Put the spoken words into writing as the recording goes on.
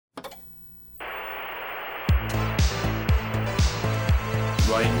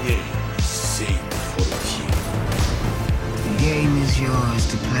Shrine game saved for the team. The game is yours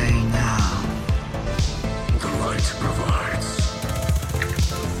to play now. The light provides.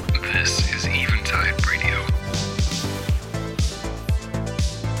 This is Eventide Radio.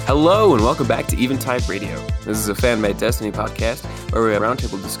 Hello and welcome back to Eventide Radio. This is a fan-made Destiny podcast where we have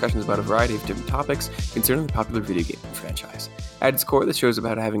roundtable discussions about a variety of different topics concerning the popular video game franchise. At its core, this show is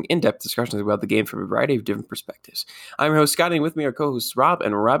about having in-depth discussions about the game from a variety of different perspectives. I'm your host, Scotty, and with me are co-hosts Rob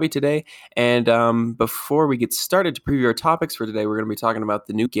and Robbie today. And before we get started to preview our topics for today, we're going to be talking about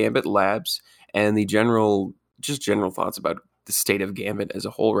the new Gambit Labs and the general thoughts about the state of Gambit as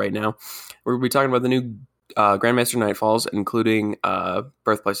a whole right now. We're going to be talking about the new Grandmaster Nightfalls, including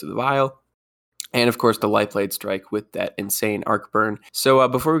Birthplace of the Vile, and of course the Light Blade Strike with that insane arc burn. So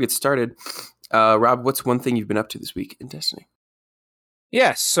before we get started, Rob, what's one thing you've been up to this week in Destiny?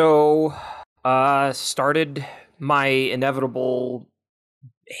 Yeah, so started my inevitable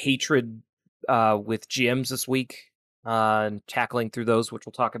hatred with GMs this week, tackling through those, which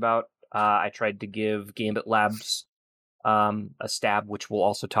we'll talk about. I tried to give Gambit Labs a stab, which we'll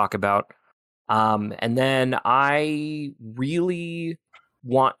also talk about. And then I really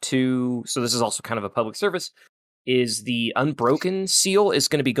want to, so this is also kind of a public service, is the Unbroken seal is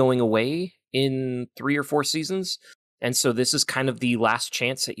going to be going away in 3 or 4 seasons. And so this is kind of the last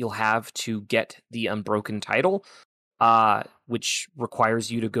chance that you'll have to get the Unbroken title, which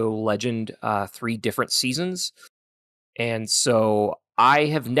requires you to go Legend 3 different seasons. And so I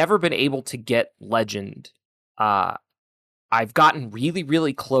have never been able to get Legend. I've gotten really,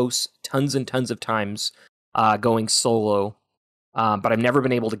 really close tons and tons of times going solo, but I've never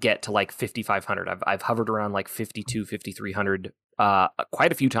been able to get to like 5,500. I've hovered around like 52, 5,300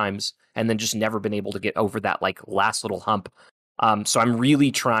 quite a few times, and then just never been able to get over that like last little hump. So I'm really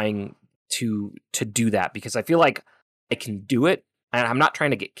trying to do that because I feel like I can do it, and I'm not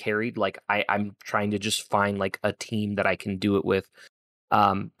trying to get carried. Like I'm trying to just find like a team that I can do it with.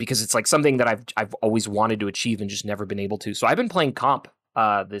 Because it's like something that I've always wanted to achieve and just never been able to. So I've been playing comp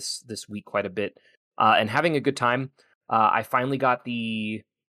this week quite a bit and having a good time. I finally got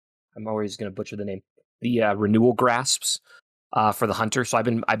I'm always going to butcher the name, the renewal grasps for the hunter. So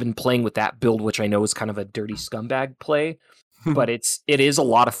I've been playing with that build, which I know is kind of a dirty scumbag play, but it is a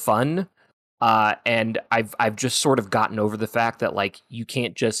lot of fun. And I've just sort of gotten over the fact that like you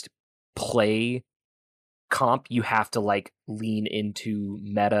can't just play comp, you have to like lean into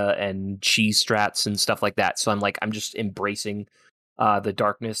meta and cheese strats and stuff like that. So I'm just embracing the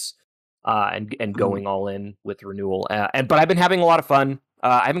darkness and going all in with renewal. But I've been having a lot of fun.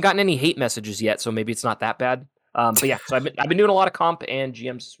 I haven't gotten any hate messages yet, so maybe it's not that bad. But yeah, so I've been doing a lot of comp and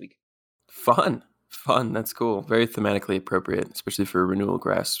GMs this week. Fun. That's cool. Very thematically appropriate, especially for renewal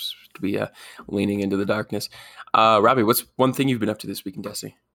grasps to be leaning into the darkness. Robbie, what's one thing you've been up to this week in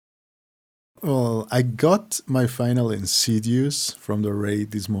Destiny? Well, I got my final Insidious from the raid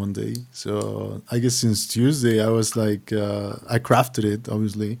this Monday. So I guess since Tuesday, I was like, I crafted it,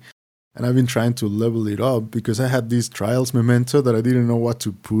 obviously. And I've been trying to level it up because I had this Trials memento that I didn't know what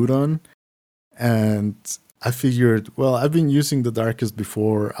to put on. And I figured, well, I've been using the Darkest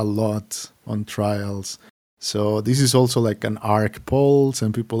before a lot on Trials. So this is also like an arc pulse,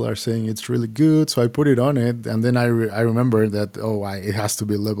 and people are saying it's really good. So I put it on it, and then I remember that, it has to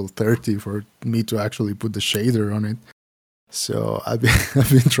be level 30 for me to actually put the shader on it. So I've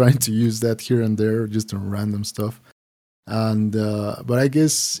been trying to use that here and there, just on random stuff. And but I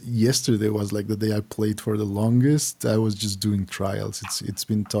guess yesterday was like the day I played for the longest. I was just doing Trials. It's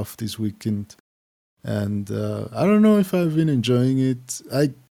been tough this weekend, and I don't know if I've been enjoying it.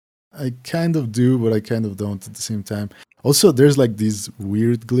 I kind of do, but I kind of don't at the same time. Also, there's like this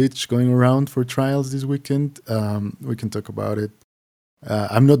weird glitch going around for Trials this weekend. We can talk about it.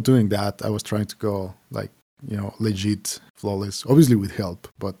 I'm not doing that. I was trying to go like, legit flawless, obviously with help,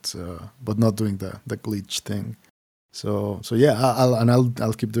 but not doing the glitch thing. So yeah,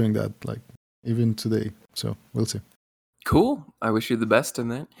 I'll keep doing that like even today. So we'll see. Cool. I wish you the best in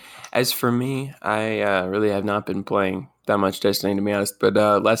that. As for me, I really have not been playing that much Destiny, to be honest. But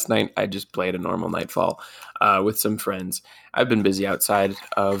last night, I just played a normal Nightfall with some friends. I've been busy outside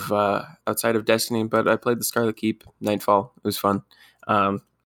of Destiny, but I played the Scarlet Keep Nightfall. It was fun.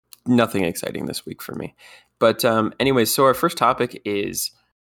 Nothing exciting this week for me. But anyway, so our first topic is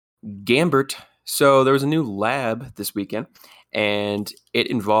Gambit. So there was a new lab this weekend, and it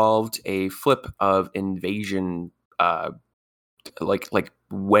involved a flip of invasion, like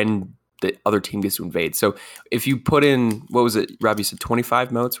when the other team gets to invade. So if you put in, what was it, Rob, you said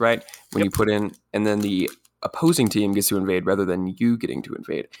 25 motes, right? When you put in, and then the opposing team gets to invade rather than you getting to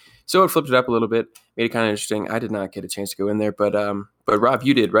invade. So it flipped it up a little bit, made it kind of interesting. I did not get a chance to go in there, but But Rob,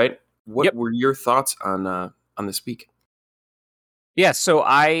 you did, right? What Yep. were your thoughts on this week? Yeah, so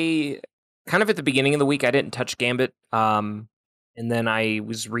I kind of at the beginning of the week I didn't touch Gambit, and then I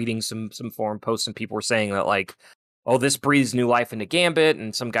was reading some forum posts and people were saying that like, oh, this breathes new life into Gambit,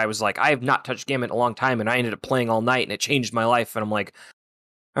 and some guy was like, I have not touched Gambit in a long time, and I ended up playing all night, and it changed my life, and I'm like,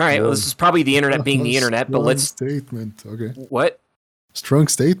 all right, well, this is probably the internet being the internet, but let's statement. Okay, what? Strong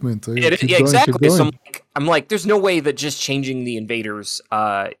statement. Okay. Yeah, exactly. So I'm like, there's no way that just changing the invaders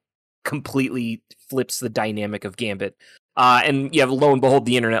completely flips the dynamic of Gambit. And yeah, lo and behold,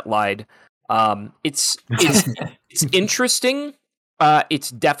 the internet lied. It's interesting. It's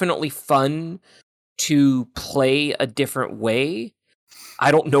definitely fun to play a different way.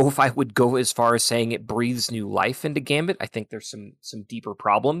 I don't know if I would go as far as saying it breathes new life into Gambit. I think there's some deeper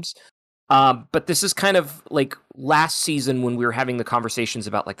problems. But this is kind of like last season when we were having the conversations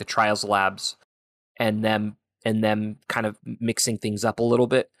about like the Trials labs and them kind of mixing things up a little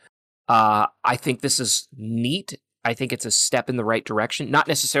bit. I think this is neat. I think it's a step in the right direction. Not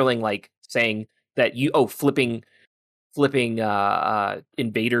necessarily like saying that flipping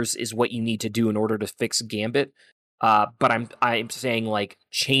invaders is what you need to do in order to fix Gambit. But I'm saying like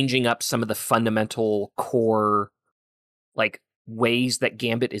changing up some of the fundamental core like ways that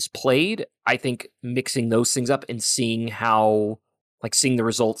Gambit is played. I think mixing those things up and seeing how like seeing the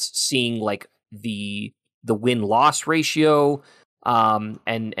results, seeing like the win-loss ratio,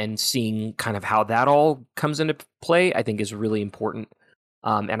 and seeing kind of how that all comes into play, I think is really important.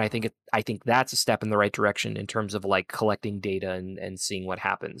 And I think that's a step in the right direction in terms of like collecting data and seeing what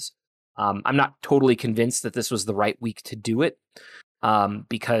happens. I'm not totally convinced that this was the right week to do it,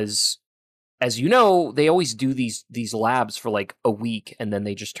 because, as you know, they always do these labs for like a week and then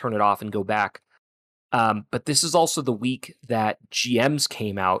they just turn it off and go back. But this is also the week that GMs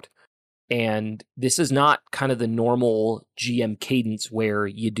came out, and this is not kind of the normal GM cadence where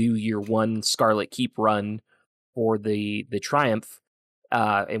you do your one Scarlet Keep run for the Triumph,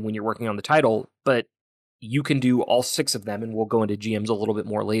 and when you're working on the title, but you can do all 6 of them, and we'll go into GMs a little bit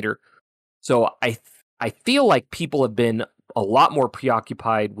more later. So I feel like people have been a lot more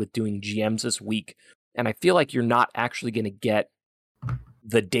preoccupied with doing GMs this week, and I feel like you're not actually going to get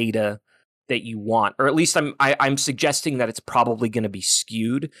the data that you want, or at least I'm suggesting that it's probably going to be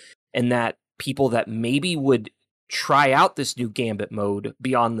skewed, and that people that maybe would try out this new Gambit mode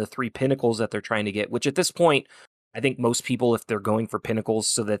beyond the 3 pinnacles that they're trying to get, which at this point, I think most people, if they're going for pinnacles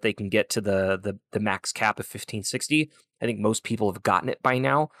so that they can get to the max cap of 1560, I think most people have gotten it by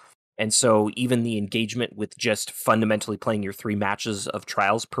now. And so even the engagement with just fundamentally playing your 3 matches of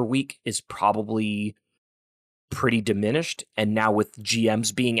Trials per week is probably pretty diminished. And now with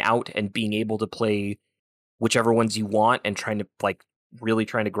GMs being out and being able to play whichever ones you want and really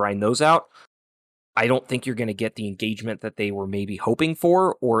trying to grind those out, I don't think you're going to get the engagement that they were maybe hoping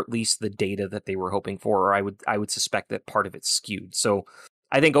for, or at least the data that they were hoping for, or I would suspect that part of it's skewed. So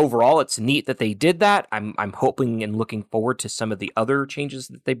I think overall it's neat that they did that. I'm hoping and looking forward to some of the other changes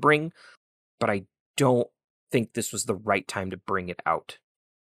that they bring, but I don't think this was the right time to bring it out.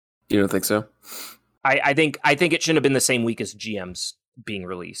 You don't think so? I think it shouldn't have been the same week as GMs being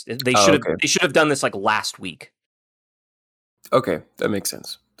released. They should have done this like last week. Okay, that makes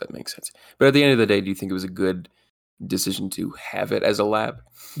sense. But at the end of the day, do you think it was a good decision to have it as a lab?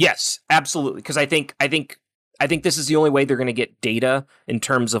 Yes, absolutely. Because I think this is the only way they're going to get data in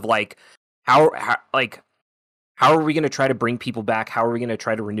terms of like how are we going to try to bring people back? How are we going to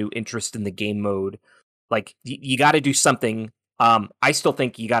try to renew interest in the game mode? Like you got to do something. I still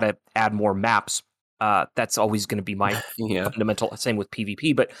think you got to add more maps. That's always going to be my fundamental. Same with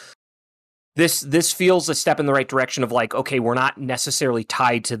PvP, but this feels a step in the right direction of like, okay, we're not necessarily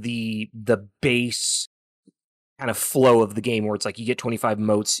tied to the base kind of flow of the game where it's like you get 25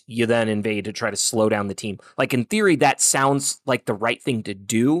 motes, you then invade to try to slow down the team. Like in theory, that sounds like the right thing to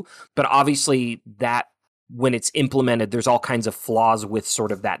do, but obviously that when it's implemented, there's all kinds of flaws with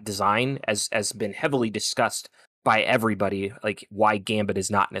sort of that design, as been heavily discussed by everybody, like why Gambit is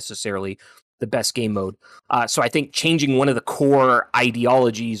not necessarily the best game mode. So I think changing one of the core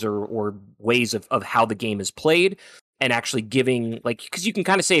ideologies or ways of how the game is played, and actually giving, like, because you can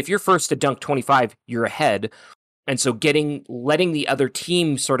kind of say if you're first to dunk 25, you're ahead. And so letting the other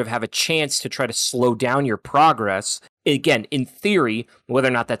team sort of have a chance to try to slow down your progress, again, in theory, whether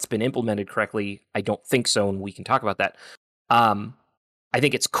or not that's been implemented correctly, I don't think so, and we can talk about that. I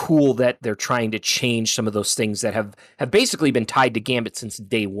think it's cool that they're trying to change some of those things that have basically been tied to Gambit since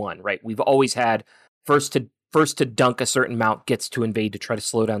day one, right? We've always had first to dunk a certain amount gets to invade to try to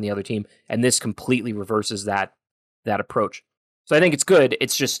slow down the other team, and this completely reverses that approach. So I think it's good.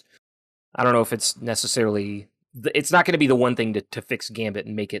 It's just, I don't know if it's necessarily it's not going to be the one thing to fix Gambit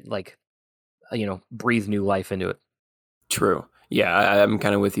and make it like, breathe new life into it. True. Yeah, I'm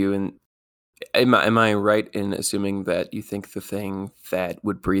kind of with you. And am I right in assuming that you think the thing that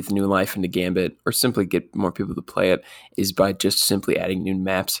would breathe new life into Gambit, or simply get more people to play it, is by just simply adding new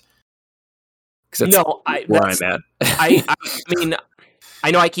maps? Because that's where I'm at. I mean,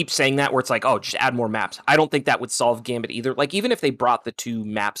 I know I keep saying that, where it's like, oh, just add more maps. I don't think that would solve Gambit either. Like, even if they brought the 2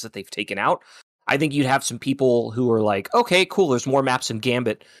 maps that they've taken out, I think you'd have some people who are like, okay, cool, there's more maps in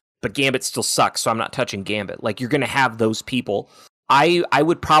Gambit, but Gambit still sucks, so I'm not touching Gambit. Like, you're going to have those people. I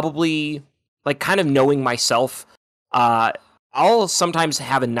would probably, like, kind of knowing myself, I'll sometimes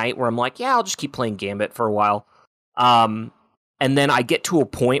have a night where I'm like, yeah, I'll just keep playing Gambit for a while. And then I get to a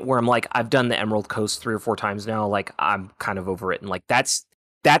point where I'm like, I've done the Emerald Coast 3 or 4 times now. Like, I'm kind of over it. And like, that's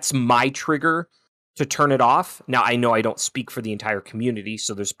my trigger to turn it off. Now, I know I don't speak for the entire community,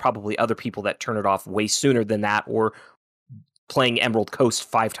 so there's probably other people that turn it off way sooner than that, or playing Emerald Coast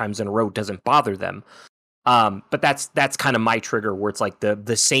 5 times in a row doesn't bother them. But that's kind of my trigger, where it's like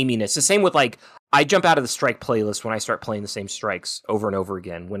the sameness. The same with, like, I jump out of the strike playlist when I start playing the same strikes over and over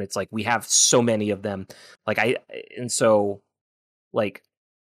again, when it's like we have so many of them. Like,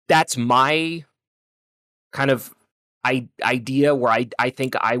 that's my kind of idea, where I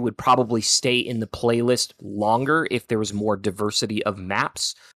think I would probably stay in the playlist longer if there was more diversity of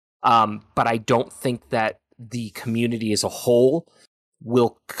maps. But I don't think that the community as a whole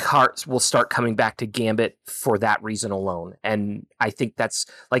will start coming back to Gambit for that reason alone. And I think that's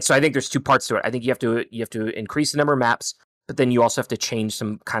like, so I think there's 2 parts to it. I think you have to increase the number of maps, but then you also have to change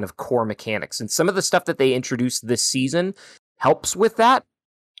some kind of core mechanics. And some of the stuff that they introduced this season helps with that.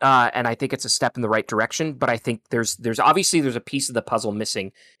 And I think it's a step in the right direction, but I think there's obviously a piece of the puzzle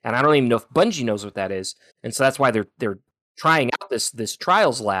missing, and I don't even know if Bungie knows what that is. And so that's why they're trying out this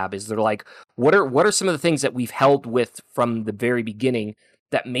trials lab. Is they're like, what are some of the things that we've held with from the very beginning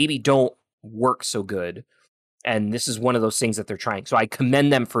that maybe don't work so good? And this is one of those things that they're trying. So I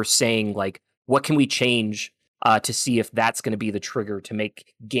commend them for saying, like, what can we change to see if that's going to be the trigger to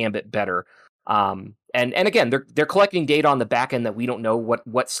make Gambit better. And again, they're collecting data on the back end that we don't know.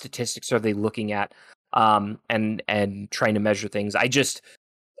 What statistics are they looking at, and trying to measure things.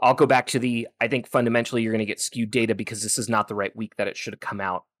 I'll go back to I think fundamentally you're going to get skewed data, because this is not the right week that it should have come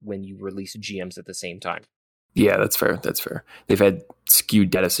out when you release GMs at the same time. Yeah, that's fair. They've had skewed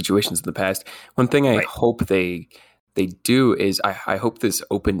data situations in the past. One thing I hope they do is I hope this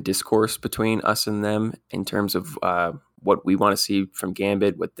open discourse between us and them in terms of what we want to see from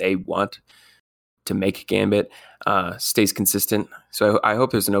Gambit, what they want to make Gambit, stays consistent. So I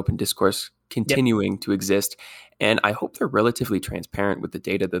hope there's an open discourse continuing to exist. And I hope they're relatively transparent with the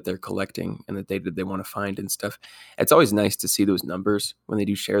data that they're collecting and the data they want to find and stuff. It's always nice to see those numbers when they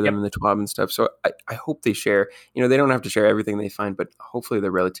do share them in the TWAB and stuff. So I hope they share, they don't have to share everything they find, but hopefully they're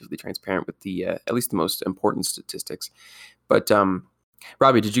relatively transparent with the, at least the most important statistics. But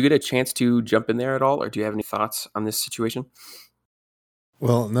Robbie, did you get a chance to jump in there at all? Or do you have any thoughts on this situation?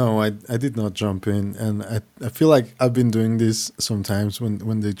 Well, no, I did not jump in, and I feel like I've been doing this sometimes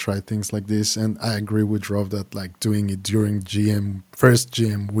when they try things like this, and I agree with Rob that like doing it during first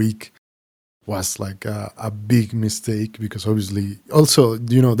GM week was like a big mistake, because obviously also,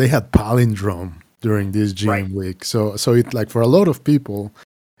 they had Palindrome during this GM week, so it, like, for a lot of people,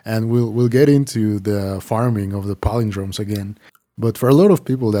 and we'll get into the farming of the Palindromes again, but for a lot of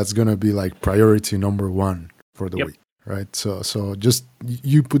people that's gonna be like priority number 1 for the week. Right, so just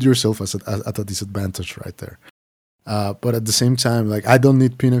you put yourself at a disadvantage right there. But at the same time, like, I don't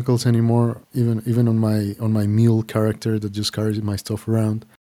need pinnacles anymore, even on my mule character that just carries my stuff around.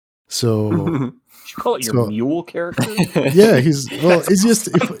 So you call it your mule character? Yeah, it's just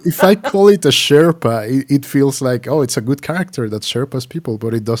if I call it a Sherpa, it feels like, oh, it's a good character that Sherpas people,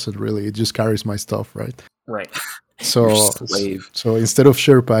 but it doesn't really. It just carries my stuff, right? Right. So instead of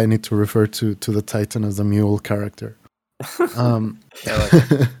Sherpa, I need to refer to the Titan as the mule character.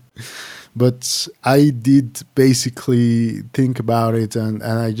 But I did basically think about it, and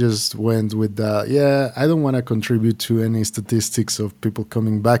I just went with I don't want to contribute to any statistics of people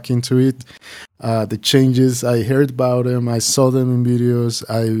coming back into it. The changes, I heard about them, I saw them in videos,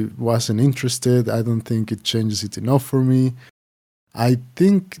 I wasn't interested. I don't think it changes it enough for me. I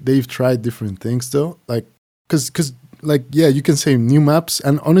think they've tried different things though, like because like, yeah, you can say new maps,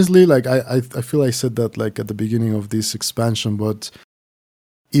 and honestly, like, I feel I said that like at the beginning of this expansion, but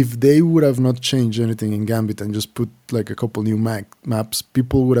if they would have not changed anything in Gambit and just put like a couple new maps,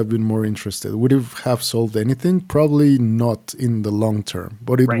 people would have been more interested. Would it have solved anything? Probably not in the long term,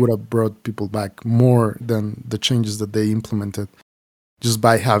 but it would have brought people back more than the changes that they implemented just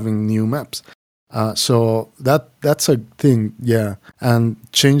by having new maps. So that's a thing, yeah. And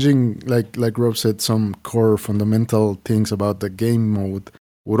changing, like Rob said, some core fundamental things about the game mode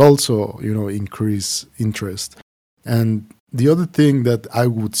would also, increase interest. And the other thing that I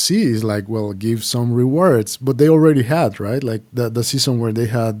would see is like, well, give some rewards, but they already had, right? Like the season where they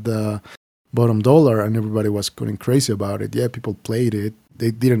had the bottom dollar and everybody was going crazy about it. Yeah, people played it,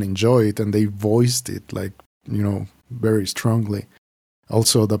 they didn't enjoy it, and they voiced it like, very strongly.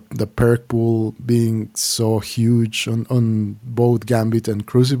 Also, the perk pool being so huge on both Gambit and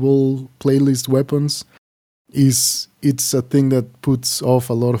Crucible playlist weapons it's a thing that puts off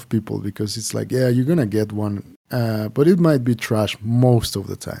a lot of people, because it's like, yeah, you're gonna get one, but it might be trash most of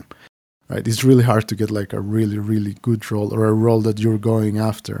the time, right? It's really hard to get like a really, really good roll, or a roll that you're going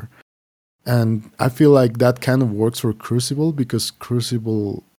after. And I feel like that kind of works for Crucible, because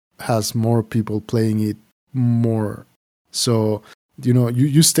Crucible has more people playing it more. So,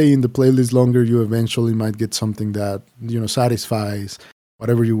 you stay in the playlist longer, you eventually might get something that, satisfies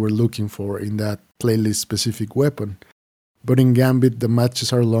whatever you were looking for in that playlist specific weapon. But in Gambit, the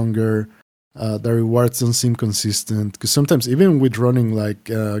matches are longer, the rewards don't seem consistent, because sometimes even with running like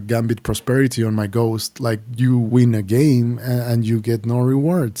Gambit Prosperity on my Ghost, like you win a game and you get no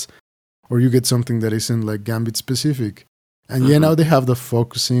rewards, or you get something that isn't like Gambit specific. And yeah, now they have the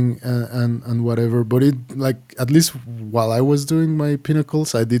focusing and whatever, but it, like, at least while I was doing my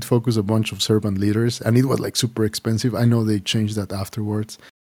Pinnacles, I did focus a bunch of Servant Leaders, and it was like super expensive. I know they changed that afterwards,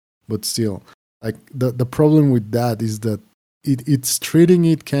 but still, like the problem with that is that it's treating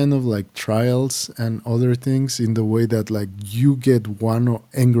it kind of like Trials and other things, in the way that like you get one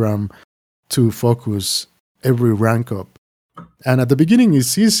engram to focus every rank up. And at the beginning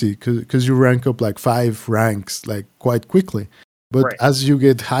it's easy because you rank up like 5 ranks like quite quickly. But Right. as you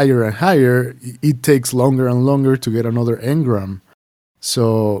get higher and higher, it takes longer and longer to get another engram.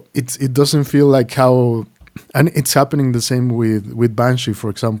 So it doesn't feel like how, and it's happening the same with Banshee, for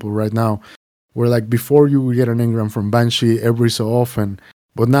example, right now, where like before you would get an engram from Banshee every so often.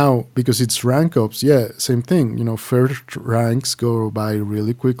 But now, because it's rank ups, yeah, same thing. First ranks go by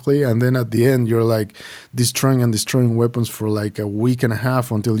really quickly, and then at the end, you're like destroying weapons for like a week and a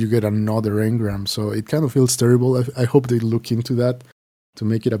half until you get another engram. So it kind of feels terrible. I hope they look into that to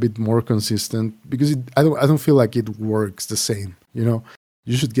make it a bit more consistent, because I don't feel like it works the same. You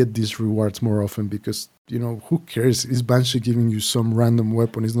should get these rewards more often, because who cares? Is Banshee giving you some random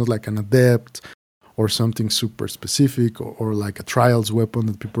weapon? It's not like an adept or something super specific, or like a Trials weapon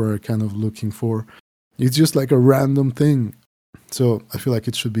that people are kind of looking for. It's just like a random thing. So I feel like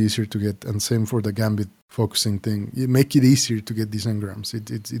it should be easier to get, and same for the Gambit focusing thing. You make it easier to get these engrams.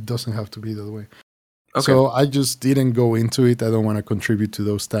 It doesn't have to be that way. Okay. So I just didn't go into it. I don't want to contribute to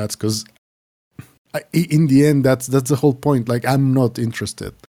those stats, because in the end, that's the whole point. Like, I'm not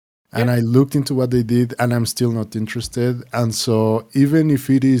interested. And I looked into what they did, and I'm still not interested. And so even if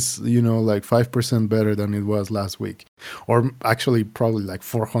it is, like 5% better than it was last week, or actually probably like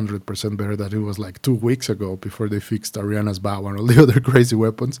 400% better than it was like 2 weeks ago before they fixed Ariana's bow and all the other crazy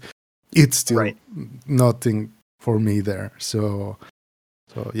weapons, it's still nothing for me there. So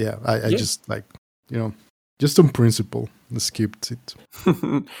yeah, I just like, just on principle, skipped it.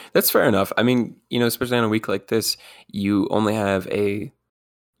 That's fair enough. I mean, especially on a week like this, you only have a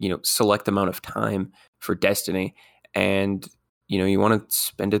select amount of time for Destiny, and you want to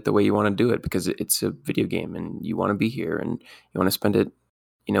spend it the way you want to do it, because it's a video game and you want to be here and you want to spend it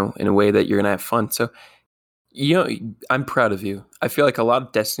in a way that you're gonna have fun. So I'm proud of you. I feel like a lot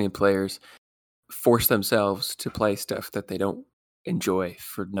of Destiny players force themselves to play stuff that they don't enjoy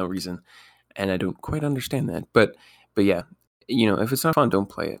for no reason, and I don't quite understand that, but yeah, if it's not fun, don't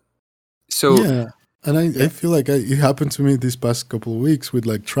play it. So yeah. And I feel like it happened to me this past couple of weeks with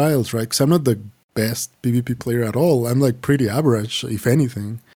like Trials, right? Because I'm not the best PvP player at all. I'm like pretty average, if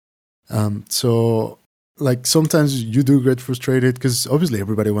anything. So like sometimes you do get frustrated, because obviously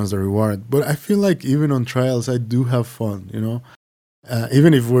everybody wants the reward. But I feel like even on Trials, I do have fun,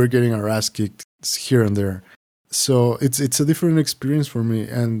 even if we're getting our ass kicked here and there. So it's a different experience for me.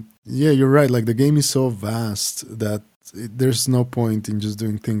 And yeah, you're right. Like the game is so vast that there's no point in just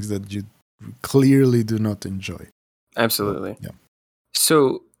doing things that you clearly do not enjoy. Absolutely. Yeah.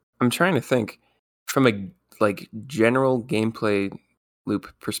 So I'm trying to think from a like general gameplay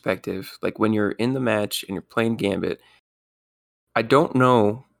loop perspective, like when you're in the match and you're playing Gambit, I don't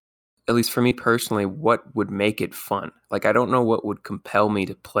know, at least for me personally, what would make it fun. Like I don't know what would compel me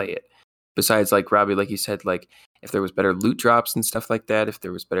to play it. Besides, like Robbie, like you said, like if there was better loot drops and stuff like that, if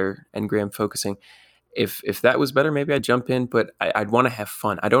there was better engram focusing, if that was better, maybe I'd jump in, but I'd want to have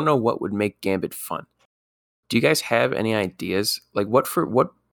fun. I don't know what would make Gambit fun. Do you guys have any ideas? Like what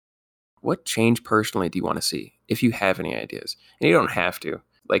what change personally do you want to see if you have any ideas? And you don't have to.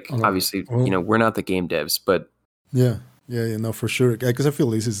 Like, obviously, we're not the game devs, but yeah, no, for sure. Because I feel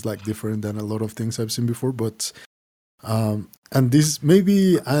this is like different than a lot of things I've seen before. But and this,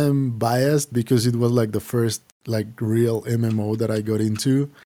 maybe I'm biased because it was like the first like real MMO that I got into,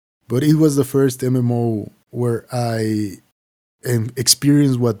 but it was the first MMO where I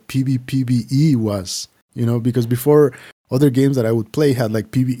experienced what PvPvE was. Because before, other games that I would play had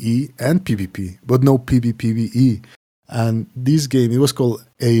like PvE and PvP, but no PvPvE. And this game, it was called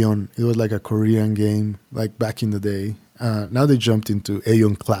Aeon. It was like a Korean game, like back in the day. Now they jumped into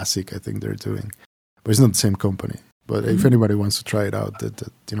Aeon Classic, I think they're doing. But it's not the same company. But if anybody wants to try it out,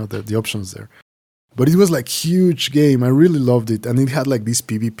 the options there. But it was like huge game. I really loved it. And it had like this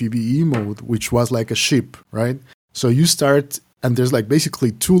PvPvE mode, which was like a ship, right? So you start, and there's like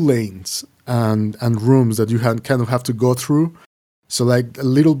basically 2 lanes and rooms that you kind of have to go through. So like a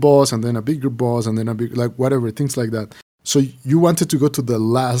little boss and then a bigger boss and then a big, like whatever, things like that. So you wanted to go to the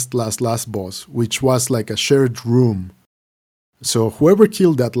last boss, which was like a shared room. So whoever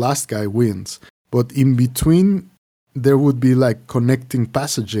killed that last guy wins. But in between, there would be like connecting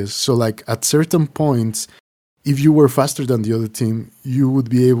passages. So like at certain points, if you were faster than the other team, you would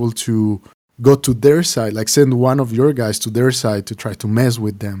be able to go to their side, like send one of your guys to their side to try to mess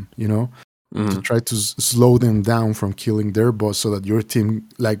with them, to try to slow them down from killing their boss, so that your team,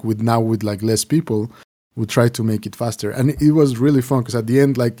 like with like less people, would try to make it faster. And it was really fun because at the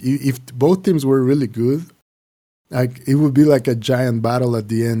end, like if both teams were really good, like it would be like a giant battle at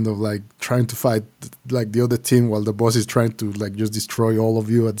the end of like trying to fight like the other team while the boss is trying to like just destroy all of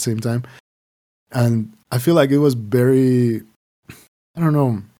you at the same time. And I feel like it was very, I don't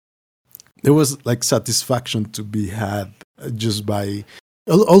know, there was like satisfaction to be had just by,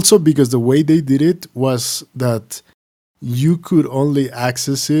 also because the way they did it was that you could only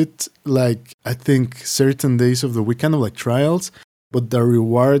access it like, I think, certain days of the week, kind of like trials, but the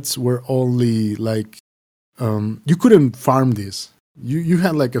rewards were only like, you couldn't farm this. You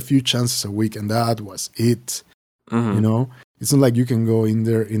had like a few chances a week, and that was it. It's not like you can go in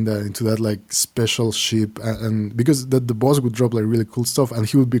there into that like special ship, and because the boss would drop like really cool stuff, and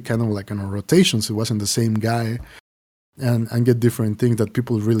he would be kind of like on a rotation, so it wasn't the same guy, and get different things that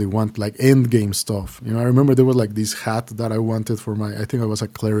people really want, like end game stuff. I remember there was like this hat that I wanted for I think I was a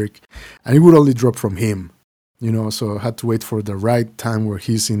cleric, and it would only drop from him. So I had to wait for the right time where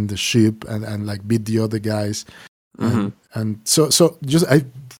he's in the ship and like beat the other guys, and so just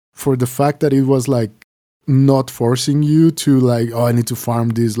for the fact that it was like not forcing you to like, I need to farm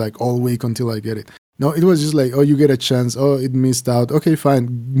this like all week until I get it. No, it was just like, you get a chance. It missed out. Okay, fine.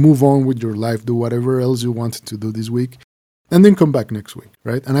 Move on with your life. Do whatever else you wanted to do this week, and then come back next week,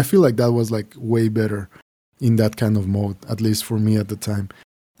 right? And I feel like that was like way better in that kind of mode, at least for me at the time.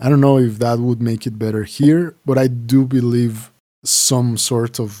 I don't know if that would make it better here, but I do believe some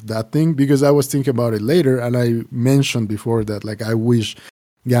sort of that thing, because I was thinking about it later, and I mentioned before that like I wish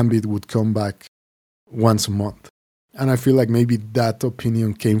Gambit would come back once a month. And I feel like maybe that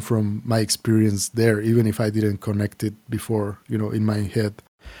opinion came from my experience there, even if I didn't connect it before, in my head.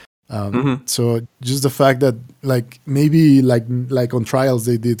 So just the fact that like maybe like on trials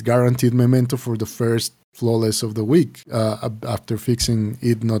they did guaranteed memento for the first flawless of the week after fixing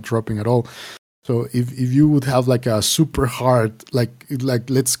it not dropping at all. So if you would have like a super hard, like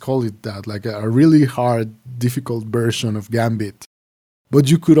let's call it that, like a really hard, difficult version of Gambit,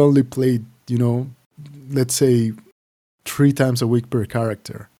 but you could only play, let's say 3 times a week per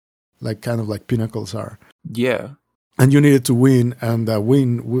character, like kind of like Pinnacles are. Yeah. And you needed to win, and a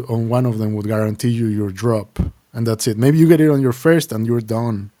win on one of them would guarantee you your drop, and that's it. Maybe you get it on your first and you're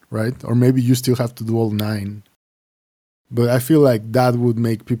done, right? Or maybe you still have to do all 9. But I feel like that would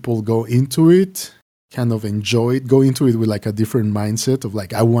make people go into it, kind of enjoy it, go into it with like a different mindset of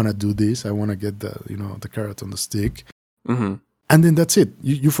like, I want to do this. I want to get the, the carrot on the stick. And then that's it.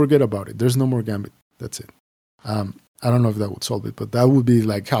 You forget about it. There's no more Gambit. That's it. I don't know if that would solve it, but that would be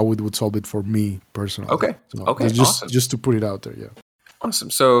like how it would solve it for me personally. Okay. So Okay. Just to put it out there. Yeah.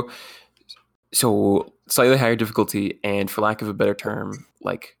 Awesome. So slightly higher difficulty, and for lack of a better term,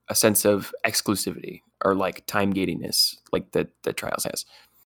 like a sense of exclusivity or like time gatiness, like that Trials has.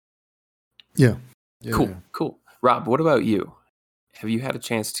 Yeah. Cool. Rob, what about you? Have you had a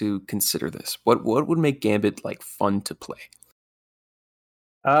chance to consider this? What would make Gambit like fun to play?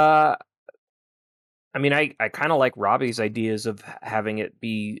 I mean, I kind of like Robbie's ideas of having it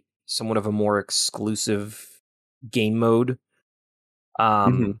be somewhat of a more exclusive game mode.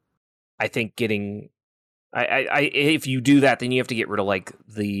 I think getting, if you do that, then you have to get rid of like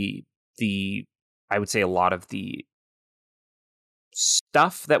the I would say a lot of the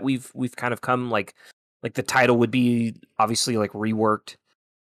stuff that we've kind of come like the title would be obviously like reworked,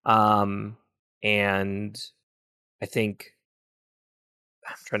 and I think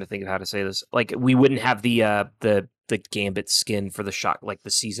I'm trying to think of how to say this. Like we wouldn't have the Gambit skin for the shot, like the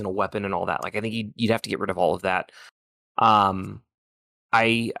seasonal weapon and all that. Like I think you'd have to get rid of all of that.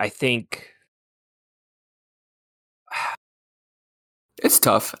 I think it's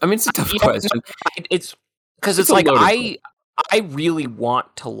tough. I mean, it's a tough question. It's because it's like I really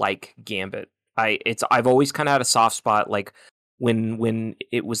want to like Gambit. I've always kind of had a soft spot, like when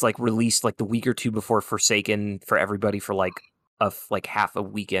it was like released like the week or two before Forsaken for everybody for like half a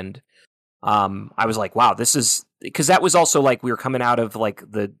weekend. I was like, wow, this is, because that was also like we were coming out of like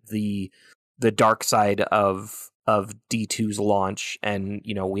the dark side of D2's launch, and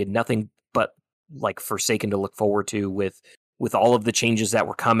you know we had nothing but like Forsaken to look forward to with all of the changes that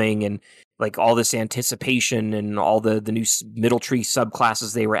were coming, and like all this anticipation and all the new middle tree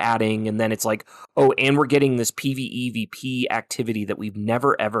subclasses they were adding. And then it's like, oh, and we're getting this PvEVP activity that we've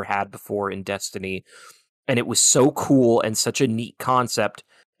never ever had before in Destiny. And it was so cool and such a neat concept.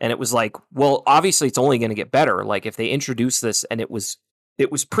 And it was like, well, obviously it's only going to get better. Like if they introduce this, and it was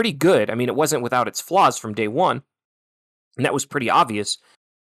pretty good. I mean, it wasn't without its flaws from day one, and that was pretty obvious.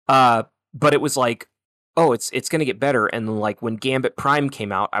 But it was like, oh, it's going to get better. And like when Gambit Prime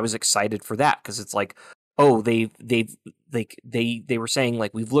came out, I was excited for that, because it's like, oh, they were saying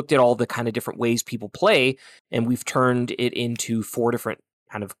like, we've looked at all the kind of different ways people play, and we've turned it into 4 different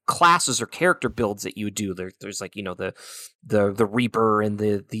kind of classes or character builds that you would do. There's like, you know, the Reaper and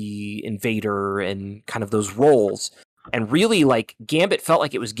the Invader and kind of those roles. And really like Gambit felt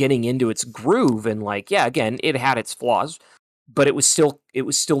like it was getting into its groove, and like, yeah, again, it had its flaws, but it was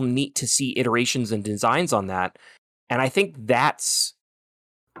still neat to see iterations and designs on that. And I think that's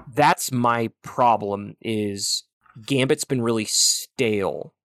my problem, is Gambit's been really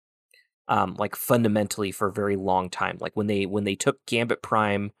stale, like fundamentally for a very long time. Like when they took Gambit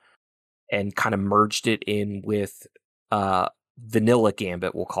Prime and kind of merged it in with vanilla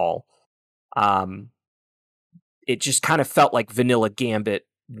Gambit, we'll call, it just kind of felt like vanilla Gambit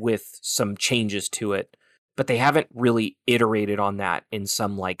with some changes to it. But they haven't really iterated on that in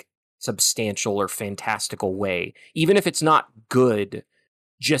some like substantial or fantastical way. Even if it's not good,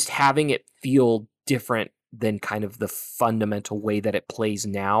 just having it feel different than kind of the fundamental way that it plays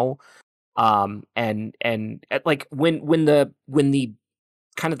now. And like when the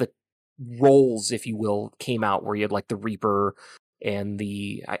kind of the roles, if you will, came out, where you had like the Reaper and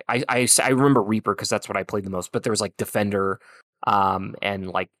I remember Reaper because that's what I played the most, but there was like Defender, and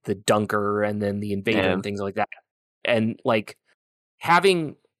like the Dunker, and then the Invader, and things like that. And like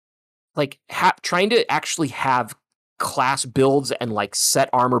having like trying to actually have class builds and like set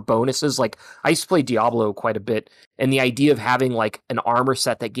armor bonuses. Like I used to play Diablo quite a bit, and the idea of having like an armor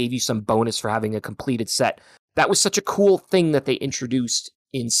set that gave you some bonus for having a completed set, that was such a cool thing that they introduced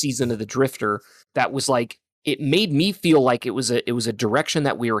in Season of the Drifter. That was like, it made me feel like it was a direction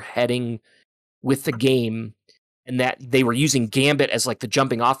that we were heading with the game, and that they were using Gambit as like the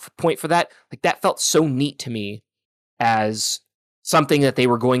jumping off point for that. Like that felt so neat to me as something that they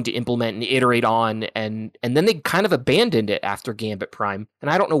were going to implement and iterate on, and then they kind of abandoned it after Gambit Prime. And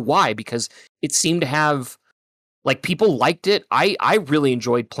I don't know why, because it seemed to have, like, people liked it. I really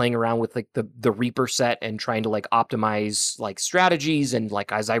enjoyed playing around with like the Reaper set and trying to like optimize like strategies, and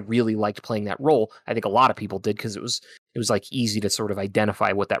like, as I really liked playing that role. I think a lot of people did, because it was like easy to sort of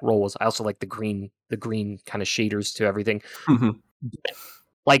identify what that role was. I also like the green kind of shaders to everything. Mm-hmm.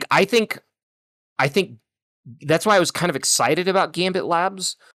 Like I think that's why I was kind of excited about Gambit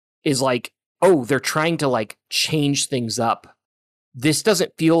Labs, is like, oh, they're trying to like change things up. This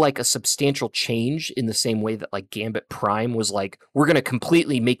doesn't feel like a substantial change in the same way that like Gambit Prime was like, we're going to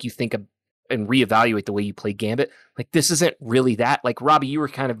completely make you think of and reevaluate the way you play Gambit. Like this isn't really that. Like Robbie, you were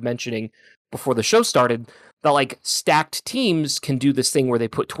kind of mentioning before the show started that like stacked teams can do this thing where they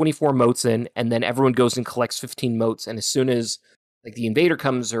put 24 motes in, and then everyone goes and collects 15 motes. And as soon as like the Invader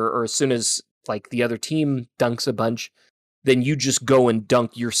comes, or as soon as like the other team dunks a bunch, then you just go and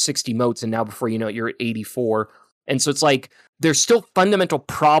dunk your 60 motes, and now before you know it, you're at 84. And so it's like, there's still fundamental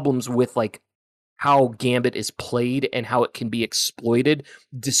problems with like how Gambit is played and how it can be exploited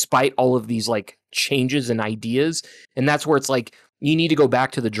despite all of these like changes and ideas. And that's where it's like, you need to go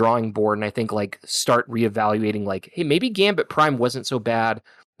back to the drawing board, and I think like start reevaluating like, hey, maybe Gambit Prime wasn't so bad,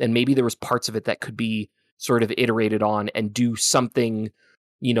 and maybe there was parts of it that could be sort of iterated on and do something,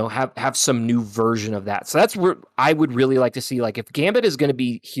 you know, have some new version of that. So that's where I would really like to see, like, if Gambit is going to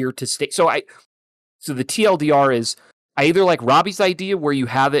be here to stay. So the TLDR is, I either like Robbie's idea where you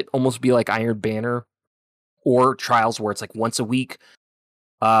have it almost be like Iron Banner, or Trials where it's like once a week,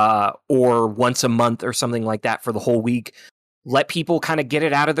 or once a month or something like that for the whole week. Let people kind of get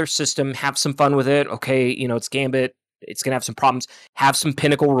it out of their system, have some fun with it. Okay, it's Gambit. It's going to have some problems. Have some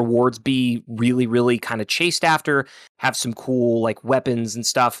pinnacle rewards be really, really kind of chased after. Have some cool like weapons and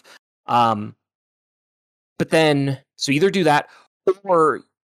stuff. But then, so either do that, or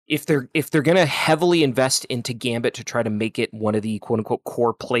if they're going to heavily invest into Gambit to try to make it one of the quote unquote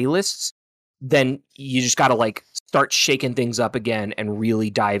core playlists, then you just got to like start shaking things up again and really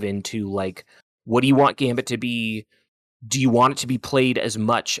dive into like, what do you want Gambit to be? Do you want it to be played as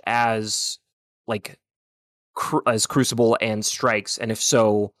much as like as Crucible and Strikes? And if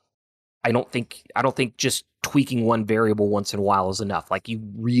so, I don't think just tweaking one variable once in a while is enough. Like, you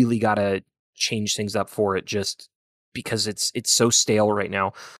really got to change things up for it, just because it's so stale right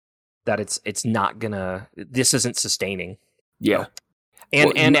now that it's not gonna. This isn't sustaining. Yeah,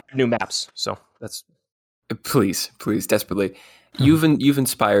 and add new maps. So that's please, desperately. You've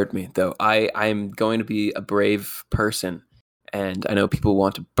inspired me, though. I'm going to be a brave person, and I know people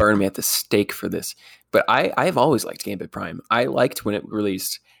want to burn me at the stake for this, but I've always liked Gambit Prime. I liked when it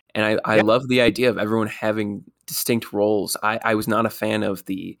released, and I love the idea of everyone having distinct roles. I was not a fan of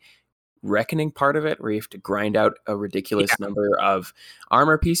the Reckoning part of it, where you have to grind out a ridiculous number of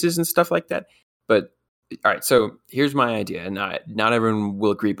armor pieces and stuff like that. But all right, so here's my idea, and not everyone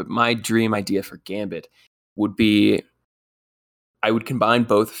will agree, but my dream idea for Gambit would be, I would combine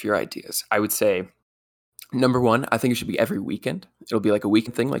both of your ideas. I would say, number one, I think it should be every weekend. It'll be like a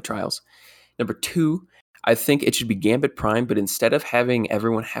weekend thing, like Trials. Number two, I think it should be Gambit Prime, but instead of having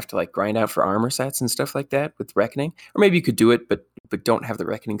everyone have to like grind out for armor sets and stuff like that with Reckoning, or maybe you could do it, but don't have the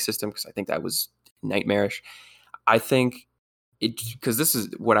Reckoning system, because I think that was nightmarish. I think because this is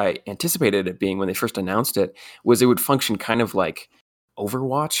what I anticipated it being when they first announced it, was it would function kind of like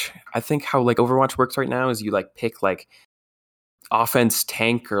Overwatch. I think how like Overwatch works right now is you like pick like offense,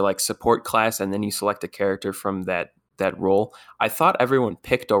 tank, or like support class, and then you select a character from that role. I thought everyone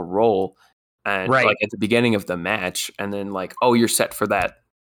picked a role and like at the beginning of the match, and then like, oh, you're set for that,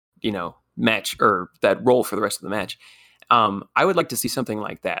 match or that role for the rest of the match. I would like to see something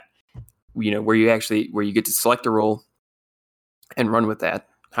like that, where you get to select a role and run with that.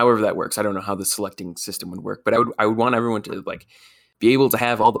 However that works, I don't know how the selecting system would work, but I would want everyone to like be able to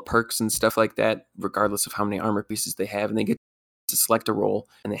have all the perks and stuff like that, regardless of how many armor pieces they have, and they get to select a role,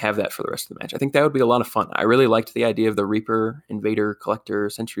 and they have that for the rest of the match. I think that would be a lot of fun. I really liked the idea of the Reaper, Invader, Collector,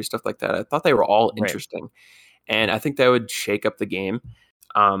 Sentry, stuff like that. I thought they were all interesting, and I think that would shake up the game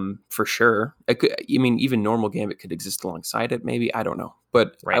for sure. Even normal Gambit could exist alongside it, maybe. I don't know,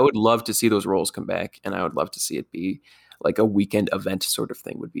 but I would love to see those roles come back, and I would love to see it be like a weekend event sort of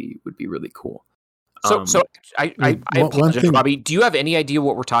thing. Would be really cool. So I apologize, Robbie. Do you have any idea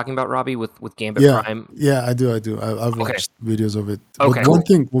what we're talking about, Robbie, with Gambit Prime? Yeah, I do. I've watched videos of it. Okay.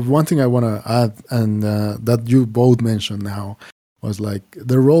 But one thing I want to add, and that you both mentioned now, was like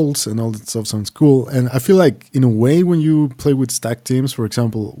the roles and all that stuff sounds cool. And I feel like in a way, when you play with stack teams, for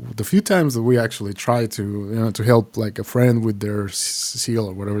example, the few times that we actually try to help like a friend with their seal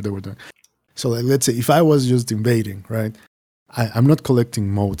or whatever they were doing. So like, let's say if I was just invading, right? I'm not collecting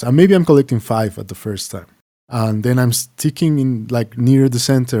motes. Maybe I'm collecting 5 at the first time. And then I'm sticking in like near the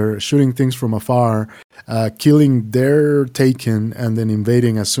center, shooting things from afar, killing their taken, and then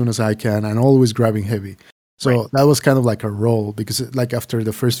invading as soon as I can, and always grabbing heavy. So that was kind of like a role, because like after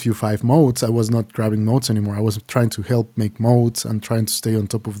the first few 5 motes, I was not grabbing motes anymore. I was trying to help make motes and trying to stay on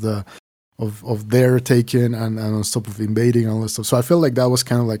top of the of their taken and on top of invading and all that stuff. So I felt like that was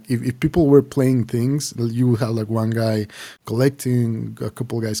kind of like if people were playing things, you would have like one guy collecting, a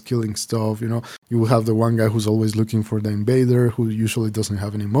couple guys killing stuff, you would have the one guy who's always looking for the invader, who usually doesn't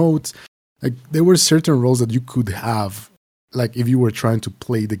have any motes. Like there were certain roles that you could have, like if you were trying to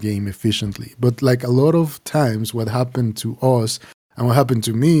play the game efficiently. But like a lot of times what happened to us and what happened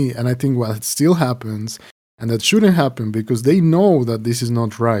to me, and I think what still happens, and that shouldn't happen, because they know that this is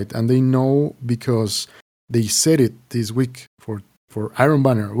not right. And they know, because they said it this week for Iron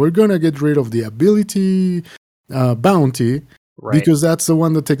Banner, we're going to get rid of the ability bounty, because that's the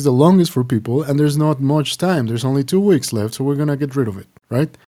one that takes the longest for people. And there's not much time. There's only 2 weeks left. So we're going to get rid of it,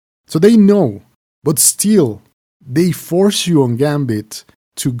 right? So they know. But still, they force you on Gambit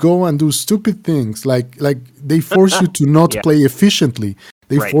to go and do stupid things. Like they force you to not play efficiently.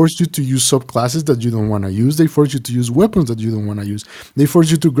 They force you to use subclasses that you don't want to use. They force you to use weapons that you don't want to use. They force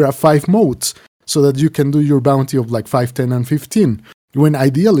you to grab 5 motes so that you can do your bounty of like 5, 10, and 15. When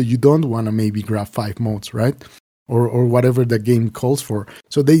ideally you don't want to maybe grab 5 motes, right? Or whatever the game calls for.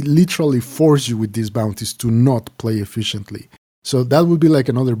 So they literally force you with these bounties to not play efficiently. So that would be like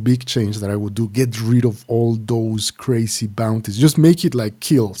another big change that I would do. Get rid of all those crazy bounties. Just make it like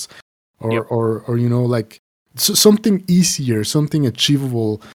kills, or like something easier, something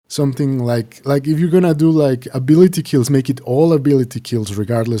achievable, something like if you're gonna do like ability kills, make it all ability kills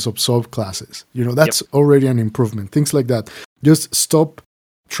regardless of subclasses. That's already an improvement. Things like that. Just stop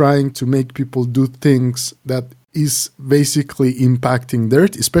trying to make people do things that is basically impacting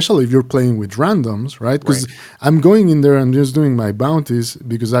dirt, especially if you're playing with randoms, right? Because I'm going in there and just doing my bounties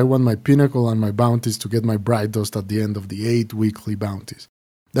because I want my pinnacle and my bounties to get my bright dust at the end of the 8 weekly bounties.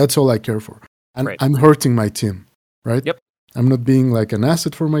 That's all I care for. And I'm hurting my team, right? Yep. I'm not being like an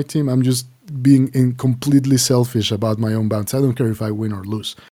asset for my team. I'm just being completely selfish about my own bounties. I don't care if I win or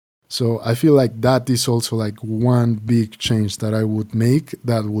lose. So I feel like that is also like one big change that I would make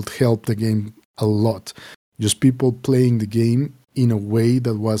that would help the game a lot. Just people playing the game in a way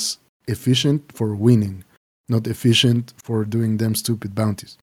that was efficient for winning, not efficient for doing them stupid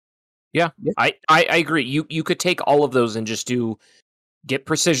bounties. Yeah. I agree. You could take all of those and just get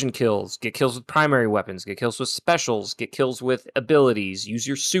precision kills, get kills with primary weapons, get kills with specials, get kills with abilities, use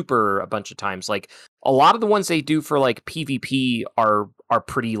your super a bunch of times. Like a lot of the ones they do for like PvP are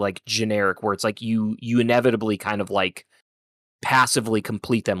pretty like generic, where it's like you inevitably kind of like passively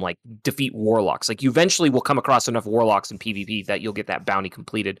complete them, like defeat warlocks. Like you eventually will come across enough warlocks in PvP that you'll get that bounty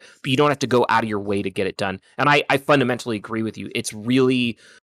completed, but you don't have to go out of your way to get it done. And I fundamentally agree with you. It's really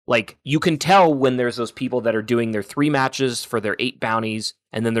like you can tell when there's those people that are doing their 3 matches for their 8 bounties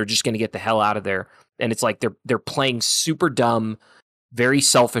and then they're just going to get the hell out of there. And it's like they're playing super dumb, very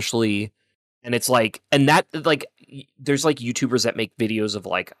selfishly. And it's like, and that like there's like YouTubers that make videos of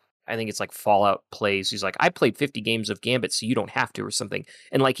like, I think it's like Fallout Plays. He's like, I played 50 games of Gambit, so you don't have to, or something.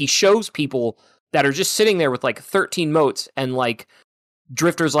 And like he shows people that are just sitting there with like 13 motes, and like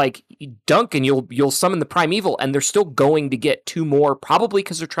Drifter's like, dunk and you'll summon the Primeval, and they're still going to get 2 more, probably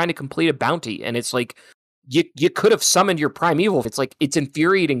because they're trying to complete a bounty. And it's like you could have summoned your Primeval. It's like it's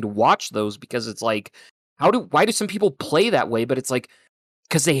infuriating to watch those, because it's like why do some people play that way? But it's like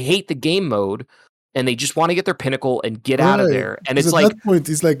because they hate the game mode. And they just want to get their pinnacle and get out of there. And it's like, at that point,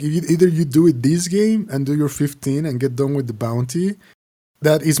 it's like either you do it this game and do your 15 and get done with the bounty.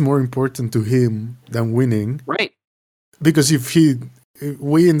 That is more important to him than winning. Right. Because if he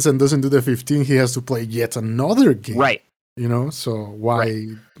wins and doesn't do the 15, he has to play yet another game. Right. So why? Right.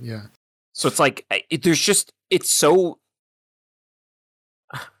 Yeah. So it's like, it's so,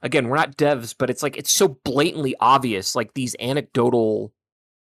 again, we're not devs, but it's like, it's so blatantly obvious. Like these anecdotal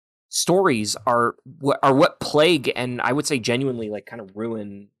stories are what plague, and I would say genuinely like kind of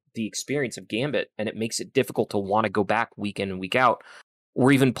ruin the experience of Gambit, and it makes it difficult to want to go back week in and week out,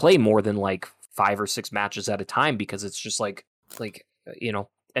 or even play more than like 5 or 6 matches at a time, because it's just like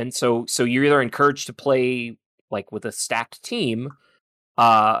and so you're either encouraged to play like with a stacked team,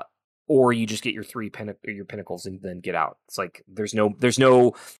 or you just get your 3 your pinnacles and then get out. It's like there's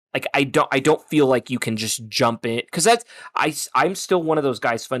no like I don't feel like you can just jump in, because I'm still one of those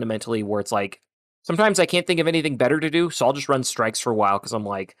guys fundamentally where it's like sometimes I can't think of anything better to do, so I'll just run strikes for a while, because I'm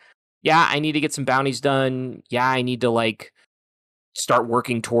like, yeah, I need to get some bounties done. Yeah, I need to like start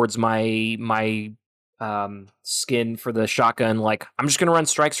working towards my skin for the shotgun. Like I'm just gonna run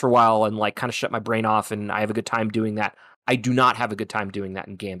strikes for a while and like kind of shut my brain off, and I have a good time doing that. I do not have a good time doing that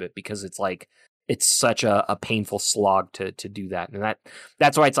in Gambit, because it's like it's such a painful slog to do that, and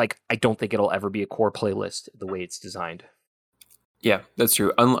that's why it's like I don't think it'll ever be a core playlist the way it's designed. Yeah, that's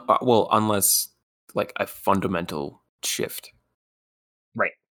true. Unless like a fundamental shift,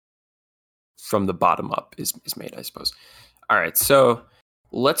 right, from the bottom up is made, I suppose. All right, so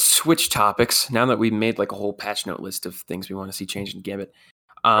let's switch topics now that we've made like a whole patch note list of things we want to see change in Gambit.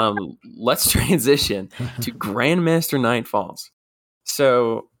 Let's transition to Grandmaster Nightfalls.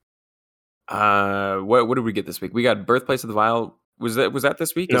 So, what did we get this week? We got Birthplace of the Vile. Was that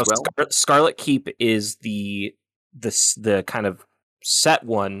this week as well? Scarlet Keep is the kind of set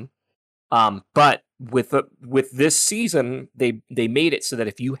one. But with this season, they made it so that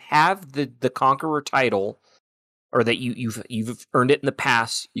if you have the Conqueror title, or that you've earned it in the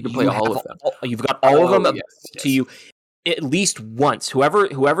past, you can play all of them. You've got all of them yes. to you at least once.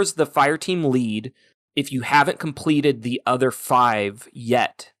 Whoever's the fire team lead, if you haven't completed the other 5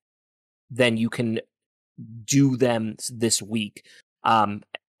 yet, then you can do them this week.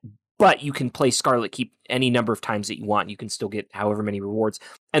 But you can play Scarlet Keep any number of times that you want. You can still get however many rewards.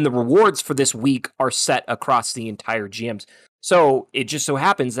 And the rewards for this week are set across the entire GMs. So it just so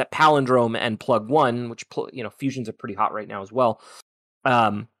happens that Palindrome and Plug 1, which, fusions are pretty hot right now as well,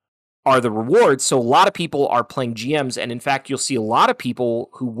 are the rewards. So a lot of people are playing GMs. And in fact, you'll see a lot of people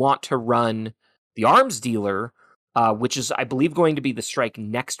who want to run the arms dealer which is, I believe, going to be the strike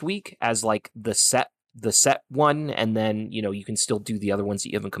next week as like the set one, and then you can still do the other ones that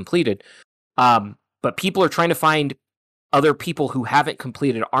you haven't completed. But people are trying to find other people who haven't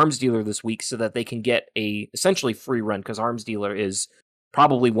completed Arms Dealer this week so that they can get a essentially free run, because Arms Dealer is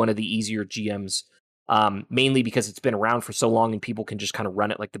probably one of the easier GMs, mainly because it's been around for so long and people can just kind of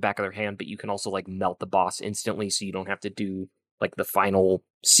run it like the back of their hand, but you can also like melt the boss instantly, so you don't have to do like the final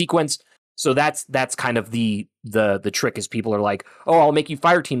sequence. So that's kind of the trick, is people are like, oh, I'll make you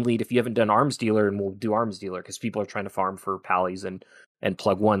fire team lead if you haven't done Arms Dealer, and we'll do Arms Dealer, because people are trying to farm for pallies and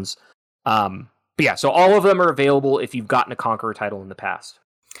plug ones. But yeah, so all of them are available if you've gotten a Conqueror title in the past.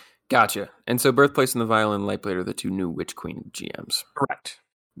 Gotcha. And so Birthplace and the Violin Lightblade are the two new Witch Queen GMs. Correct.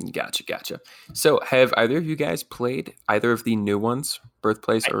 Gotcha. So have either of you guys played either of the new ones,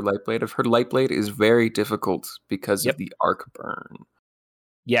 Birthplace or Lightblade? I've heard Lightblade is very difficult because of the arc burn.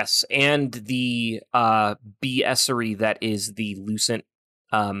 Yes, and the BSery that is the Lucent,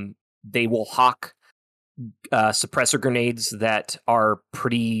 they will hawk suppressor grenades that are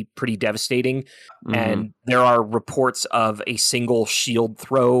pretty devastating, and there are reports of a single shield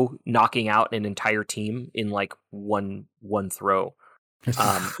throw knocking out an entire team in like one throw,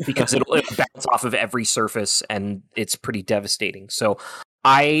 because it'll bounce off of every surface, and it's pretty devastating. So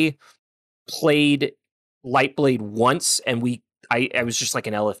I played Lightblade once, and I was just like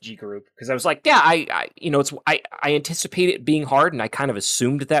an LFG group, because I was like, yeah, I anticipate it being hard, and I kind of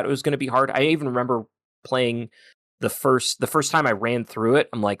assumed that it was going to be hard. I even remember playing the first time I ran through it.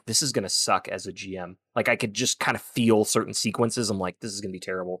 I'm like, this is going to suck as a GM. Like, I could just kind of feel certain sequences. I'm like, this is going to be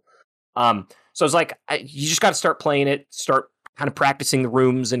terrible. So I was like, you just got to start playing it, start kind of practicing the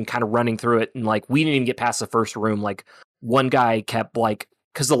rooms and kind of running through it. And like, we didn't even get past the first room. Like, one guy kept like,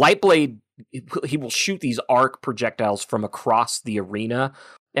 because the Lightblade, he will shoot these arc projectiles from across the arena,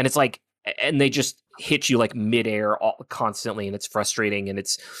 and it's like, and they just hit you like midair constantly, and it's frustrating, and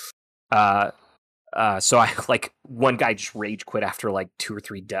it's so I like, one guy just rage quit after like 2 or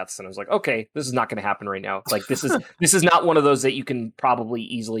 3 deaths, and I was like, okay, this is not going to happen right now. Like, this is not one of those that you can probably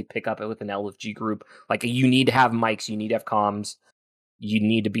easily pick up with an LFG group. Like, you need to have mics, you need to have comms, you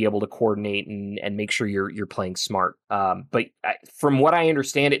need to be able to coordinate and make sure you're playing smart. But from what I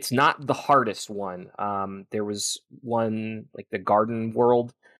understand, it's not the hardest one. There was one like the Garden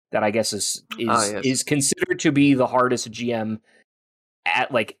World that I guess is considered to be the hardest GM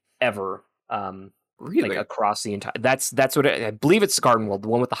at like ever. Really? Like across the entire. That's what I believe it's Garden World, the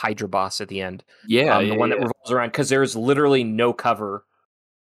one with the Hydra boss at the end. Yeah, the one that revolves around, because there's literally no cover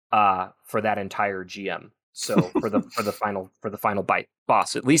for that entire GM. So for the final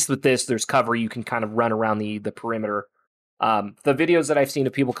boss, at least with this, there's cover. You can kind of run around the perimeter. The videos that I've seen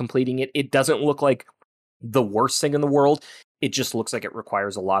of people completing it, it doesn't look like the worst thing in the world. It just looks like it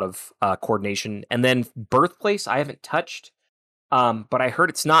requires a lot of coordination. And then Birthplace, I haven't touched, but I heard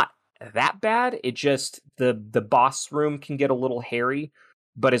it's not that bad. It just the boss room can get a little hairy,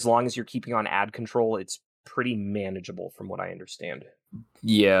 but as long as you're keeping on ad control, it's pretty manageable from what I understand.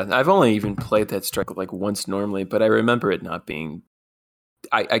 Yeah, I've only even played that strike like once normally, but I remember it not being.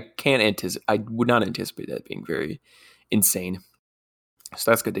 I would not anticipate that being very insane.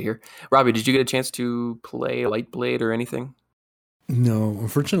 So that's good to hear. Robbie, did you get a chance to play Lightblade or anything? No,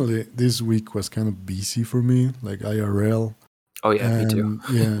 unfortunately, this week was kind of busy for me, like IRL. Oh yeah, me too.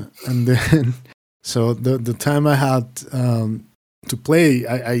 Yeah, and then so the time I had to play,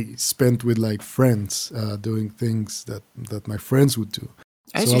 I spent with like friends doing things that my friends would do.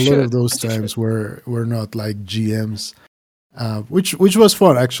 So a lot of those times were not like GMs, which was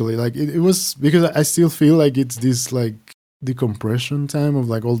fun actually. Like it was, because I still feel like it's this like decompression time of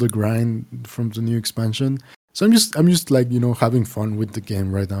like all the grind from the new expansion. So I'm just like, having fun with the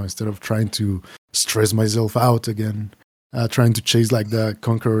game right now instead of trying to stress myself out again. Trying to chase like the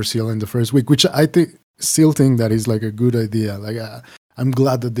Conqueror seal in the first week, which I still think that is like a good idea. Like I'm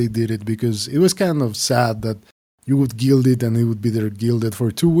glad that they did it, because it was kind of sad that you would guild it and it would be there gilded for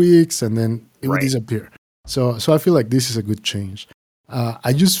 2 weeks and then it would disappear. So I feel like this is a good change.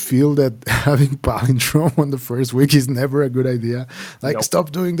 I just feel that having palindrome on the first week is never a good idea. Like, nope.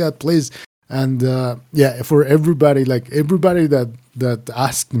 Stop doing that, please. And for everybody that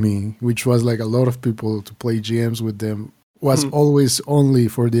asked me, which was like a lot of people to play GMs with them, was always only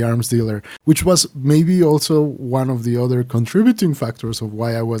for the Arms Dealer, which was maybe also one of the other contributing factors of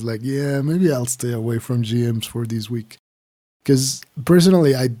why I was like, yeah, maybe I'll stay away from GMs for this week. Because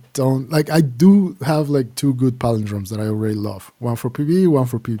personally, I do have like 2 good palindromes that I already love. One for PvE, one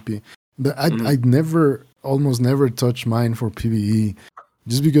for PvP. I'd almost never touch mine for PvE,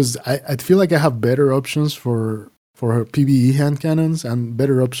 just because I feel like I have better options for PvE hand cannons and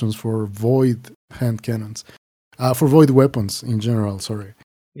better options for Void hand cannons. for void weapons in general. Sorry.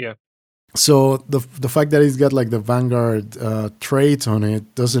 Yeah. So the fact that it's got like the Vanguard trait on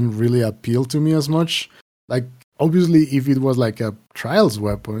it doesn't really appeal to me as much. Like obviously, if it was like a trials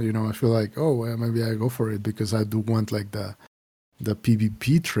weapon, you know, I feel like, oh well, maybe I go for it because I do want like the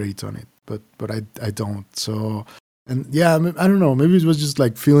PvP trait on it. But I don't. So. And yeah, I don't know. Maybe it was just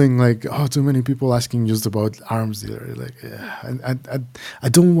like feeling like, oh, too many people asking just about arms dealer. Like, yeah, I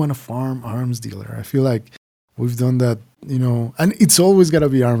don't want to farm arms dealer. I feel like we've done that, you know. And it's always got to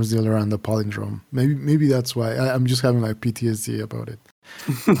be arms dealer and the palindrome. Maybe that's why I'm just having like PTSD about it.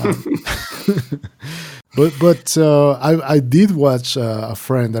 But I did watch a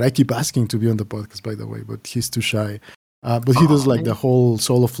friend that I keep asking to be on the podcast, by the way, but he's too shy. But he does like the whole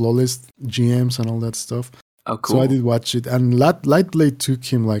solo flawless GMs and all that stuff. Oh, cool. So I did watch it, and Lightblade took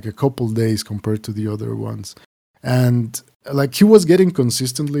him like a couple days compared to the other ones, and like he was getting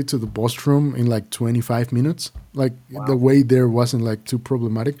consistently to the boss room in like 25 minutes. Like the way there wasn't like too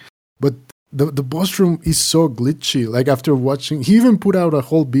problematic, but the boss room is so glitchy. Like after watching, he even put out a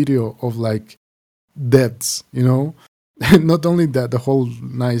whole video of like deaths, you know, and not only that, the whole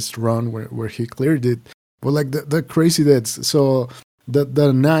nice run where he cleared it, but like the crazy deaths. So.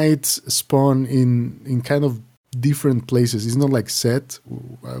 The knights spawn in kind of different places. It's not like set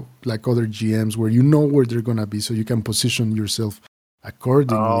like other GMs where you know where they're gonna be, so you can position yourself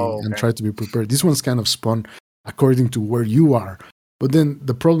accordingly and try to be prepared. This one's kind of spawn according to where you are. But then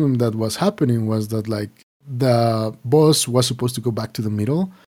the problem that was happening was that like the boss was supposed to go back to the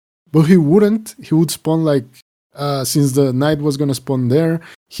middle, but he wouldn't. He would spawn like since the knight was gonna spawn there,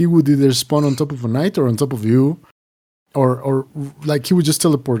 he would either spawn on top of a knight or on top of you. Or like he would just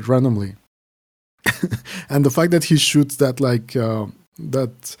teleport randomly, and the fact that he shoots that like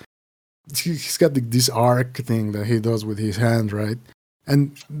that he's got this arc thing that he does with his hand, right?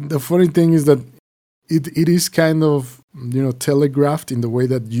 And the funny thing is that it is kind of, you know, telegraphed in the way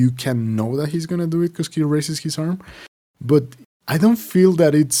that you can know that he's gonna do it because he raises his arm, but I don't feel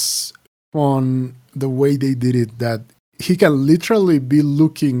that it's on the way they did it. That he can literally be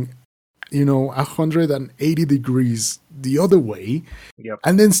looking, you know, 180 degrees the other way,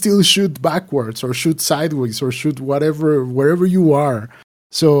 and then still shoot backwards or shoot sideways or shoot wherever you are.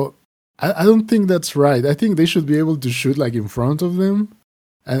 So I don't think that's right. I think they should be able to shoot like in front of them,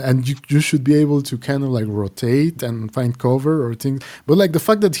 and you should be able to kind of like rotate and find cover or things. But like the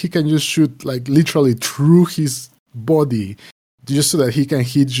fact that he can just shoot like literally through his body just so that he can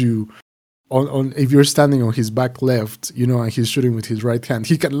hit you on if you're standing on his back left, you know, and he's shooting with his right hand,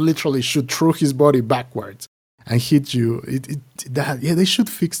 he can literally shoot through his body backwards and hit you. They should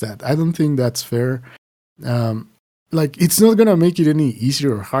fix that. I don't think that's fair. Like it's not gonna make it any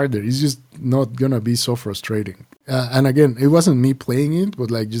easier or harder. It's just not gonna be so frustrating. And again, it wasn't me playing it,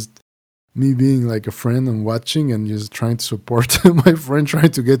 but like just me being like a friend and watching and just trying to support my friend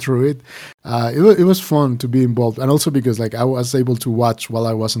trying to get through it. It was fun to be involved, and also because like I was able to watch while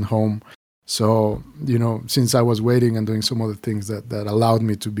I wasn't home. So, you know, since I was waiting and doing some other things that allowed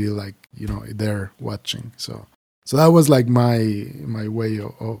me to be like, you know, there watching. So that was like my way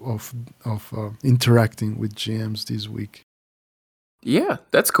of interacting with GMs this week. Yeah,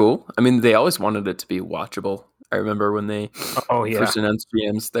 that's cool. I mean, they always wanted it to be watchable. I remember when they first announced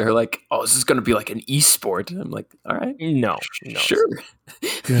GMs, they're like, "Oh, this is going to be like an esport." And I'm like, "All right, no, sure."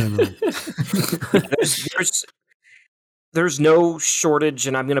 Yeah, no. There's no shortage,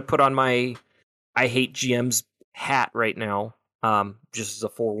 and I'm going to put on my I hate GMs hat right now, just as a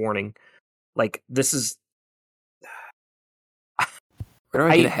forewarning. Like, this is... Where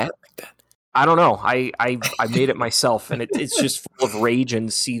do I get a hat like that? I don't know. I made it myself, and it's just full of rage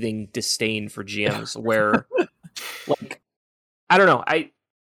and seething disdain for GMs, where, like, I don't know.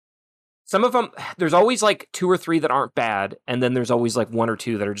 Some of them, there's always, like, 2 or 3 that aren't bad, and then there's always, like, 1 or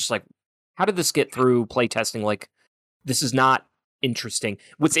 2 that are just like, how did this get through playtesting? Like, this is not interesting.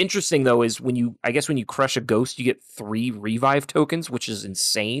 What's interesting though is when you crush a ghost, you get 3 revive tokens, which is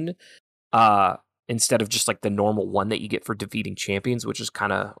insane. Instead of just like the normal 1 that you get for defeating champions, which is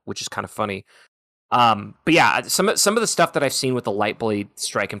kind of funny. But yeah, some of the stuff that I've seen with the Lightblade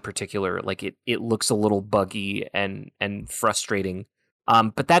strike in particular, like it looks a little buggy and frustrating.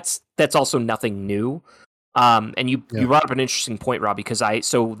 But that's also nothing new. And you brought up an interesting point, Rob, because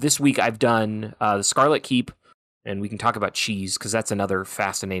this week I've done the Scarlet Keep. And we can talk about cheese because that's another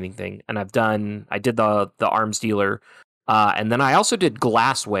fascinating thing. And I did the arms dealer, and then I also did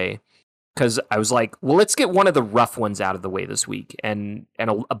Glassway because I was like, well, let's get one of the rough ones out of the way this week. And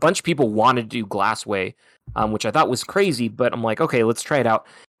a bunch of people wanted to do Glassway, which I thought was crazy, but I'm like, okay, let's try it out.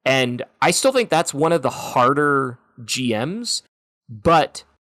 And I still think that's one of the harder GMs, but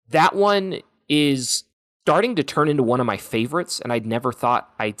that one is starting to turn into one of my favorites, and I'd never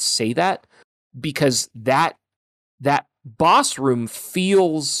thought I'd say that, because that boss room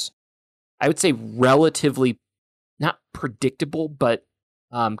feels, I would say, relatively not predictable, but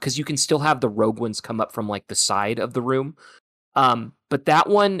because you can still have the rogue ones come up from like the side of the room. But that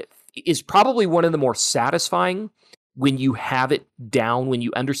one is probably one of the more satisfying when you have it down, when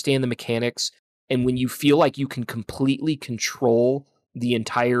you understand the mechanics, and when you feel like you can completely control the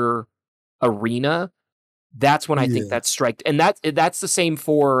entire arena. That's when I think that's strike. And that's the same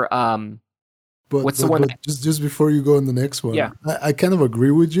for what's the one? But just before you go on the next one, Yeah. I kind of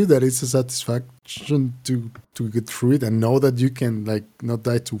agree with you that it's a satisfaction to get through it and know that you can like not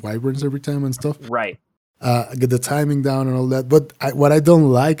die to wyverns every time and stuff. Right. Get the timing down and all that. But what I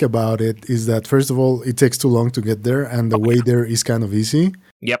don't like about it is that, first of all, it takes too long to get there, and the way there is kind of easy.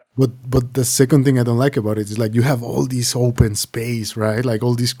 Yep. But the second thing I don't like about it is like you have all this open space, right? Like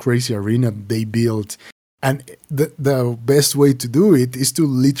all this crazy arena they built. And the best way to do it is to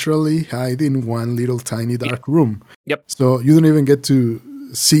literally hide in one little tiny dark room. Yep. So you don't even get to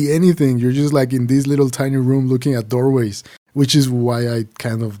see anything. You're just like in this little tiny room looking at doorways, which is why I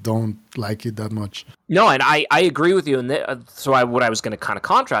kind of don't like it that much. No, and I agree with you. And what I was going to kind of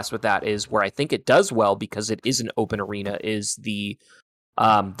contrast with that is where I think it does well, because it is an open arena, is the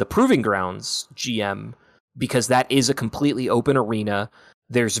Proving Grounds GM, because that is a completely open arena.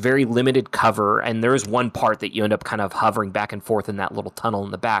 There's very limited cover, and there is one part that you end up kind of hovering back and forth in that little tunnel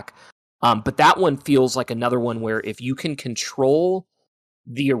in the back. But that one feels like another one where if you can control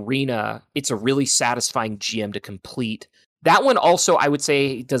the arena, it's a really satisfying GM to complete. That one also, I would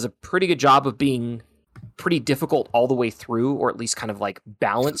say, does a pretty good job of being pretty difficult all the way through, or at least kind of like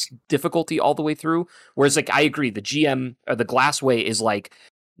balanced difficulty all the way through. Whereas, like, I agree, the GM or the Glassway is like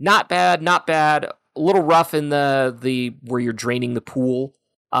not bad, a little rough in the where you're draining the pool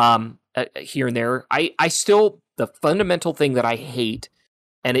here and there. I still, the fundamental thing that I hate,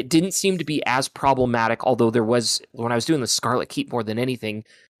 and it didn't seem to be as problematic, although there was, when I was doing the Scarlet Keep more than anything,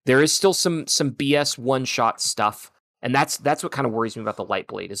 there is still some BS one-shot stuff. And that's what kind of worries me about the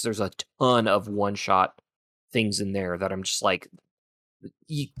Lightblade, is there's a ton of one-shot things in there that I'm just like,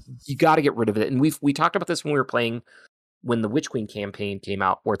 you got to get rid of it. And we talked about this when we were playing, when the Witch Queen campaign came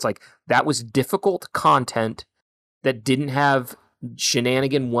out, where it's like, that was difficult content that didn't have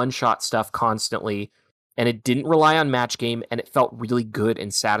shenanigan one-shot stuff constantly, and it didn't rely on match game, and it felt really good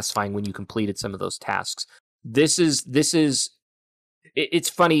and satisfying when you completed some of those tasks. It's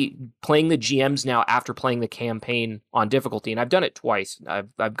funny playing the GMs now after playing the campaign on difficulty, and I've done it twice.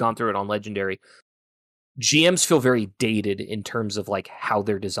 I've gone through it on Legendary. GMs feel very dated in terms of like how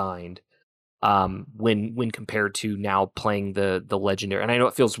they're designed when compared to now playing the Legendary. And I know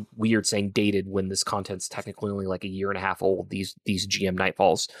it feels weird saying dated when this content's technically only like a year and a half old, these GM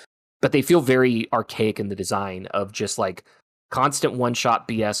Nightfalls, but they feel very archaic in the design of just like constant one-shot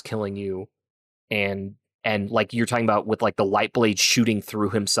BS killing you, and like you're talking about with like the Lightblade shooting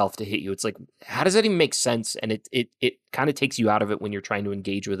through himself to hit you. It's like, how does that even make sense? And it kind of takes you out of it when you're trying to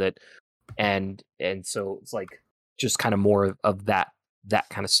engage with it. And so it's like just kind of more of that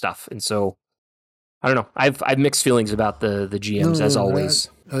kind of stuff. And so I don't know. I've mixed feelings about the GMs as always.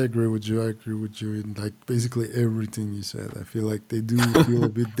 I agree with you. In like basically everything you said. I feel like they do feel a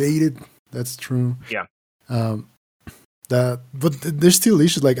bit dated. That's true. Yeah. But there's still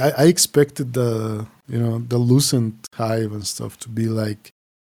issues. Like I expected the Lucent Hive and stuff to be like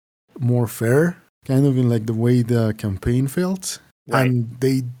more fair, kind of in like the way the campaign felt, right. And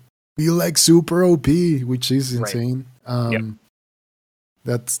they feel like super OP, which is insane. Yep.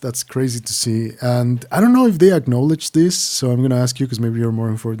 That's crazy to see, and I don't know if they acknowledge this. So I'm gonna ask you because maybe you're more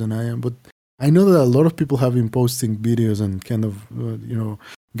informed than I am. But I know that a lot of people have been posting videos and kind of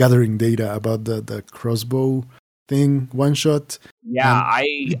gathering data about the crossbow thing, one shot. Yeah,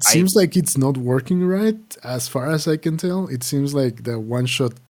 it seems like it's not working right, as far as I can tell. It seems like the one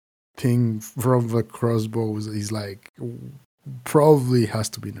shot thing from the crossbows is like probably has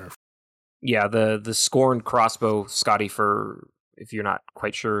to be nerfed. Yeah, the Scorn crossbow, Scotty, for if you're not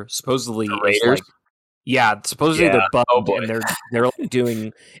quite sure, supposedly is like, they're bugged, and they're like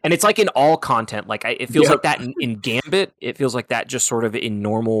doing, and it's like in all content. Like it feels like that in Gambit. It feels like that just sort of in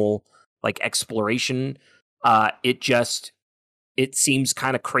normal like exploration. It seems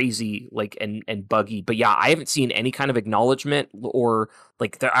kind of crazy, like and buggy. But yeah, I haven't seen any kind of acknowledgement or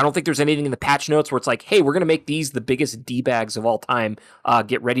like I don't think there's anything in the patch notes where it's like, hey, we're gonna make these the biggest D-bags of all time.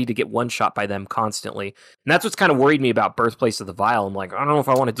 Get ready to get one shot by them constantly. And that's what's kind of worried me about Birthplace of the Vile. I'm like, I don't know if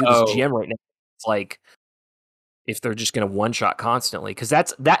I want to do this GM right now. It's like if they're just gonna one shot constantly, because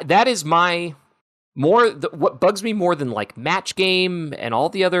that is my what bugs me more than like match game and all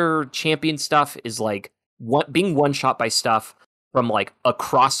the other champion stuff is like being one shot by stuff from like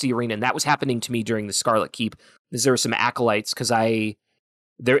across the arena, and that was happening to me during the Scarlet Keep. There were some acolytes because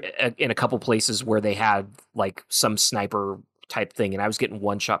there in a couple places where they had like some sniper type thing, and I was getting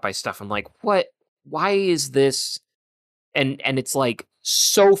one shot by stuff. I'm like, what? Why is this? And it's like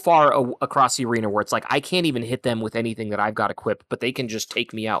so far across the arena where it's like I can't even hit them with anything that I've got equipped, but they can just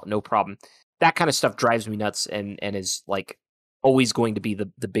take me out, no problem. That kind of stuff drives me nuts, and is like always going to be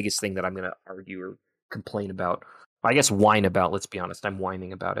the biggest thing that I'm going to argue or complain about. I guess whine about. Let's be honest, I'm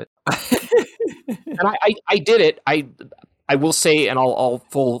whining about it. And I did it. I will say, and I'll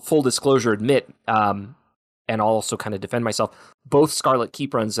full disclosure admit, and I'll also kind of defend myself. Both Scarlet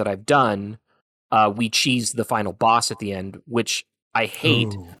Keep runs that I've done, we cheesed the final boss at the end, which I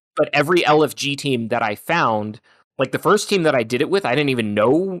hate. Ooh. But every LFG team that I found, like the first team that I did it with, I didn't even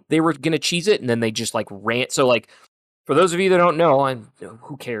know they were going to cheese it, and then they just like ran. So like, for those of you that don't know, and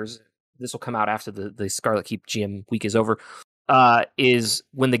who cares? This will come out after the Scarlet Keep GM week is over. Is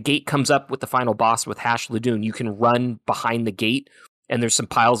when the gate comes up with the final boss with Hash Ladoon, you can run behind the gate, and there's some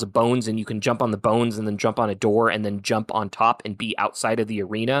piles of bones, and you can jump on the bones and then jump on a door and then jump on top and be outside of the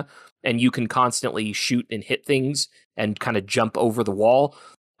arena, and you can constantly shoot and hit things and kind of jump over the wall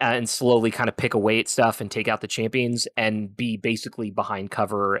and slowly kind of pick away at stuff and take out the champions and be basically behind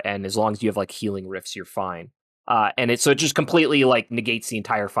cover, and as long as you have like healing rifts, you're fine. And it just completely like negates the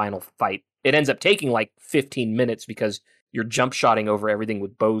entire final fight. It ends up taking like 15 minutes because you're jump shotting over everything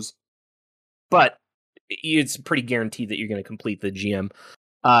with bows, but it's pretty guaranteed that you're going to complete the GM.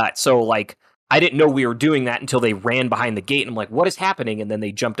 So like, I didn't know we were doing that until they ran behind the gate, and I'm like, what is happening? And then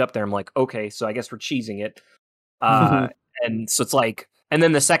they jumped up there. I'm like, okay, so I guess we're cheesing it. And so it's like, and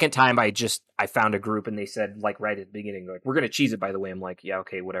then the second time I found a group, and they said like right at the beginning, like, we're going to cheese it, by the way. I'm like, yeah,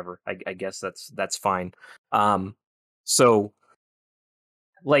 okay, whatever. I guess that's fine. So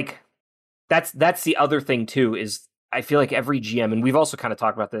like, that's the other thing too, is I feel like every GM, and we've also kind of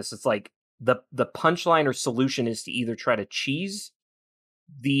talked about this, it's like the punchline or solution is to either try to cheese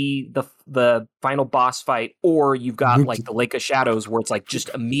the final boss fight, or you've got like the Lake of Shadows where it's like just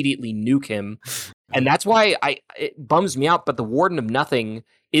immediately nuke him. And that's why it bums me out, but the Warden of Nothing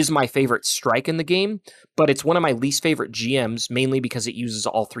is my favorite strike in the game, but it's one of my least favorite GMs, mainly because it uses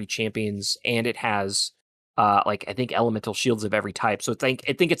all three champions, and it has like I think elemental shields of every type. So I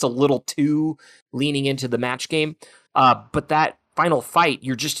think it's a little too leaning into the match game. But that final fight,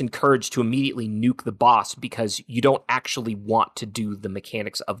 you're just encouraged to immediately nuke the boss because you don't actually want to do the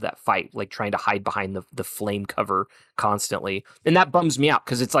mechanics of that fight, like trying to hide behind the flame cover constantly. And that bums me out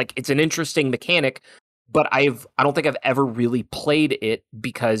because it's like, it's an interesting mechanic, but I don't think I've ever really played it,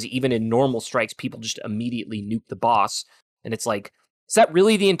 because even in normal strikes, people just immediately nuke the boss. And it's like, is that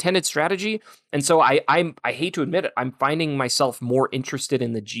really the intended strategy? And so I hate to admit it, I'm finding myself more interested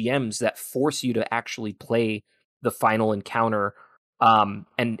in the GMs that force you to actually play the final encounter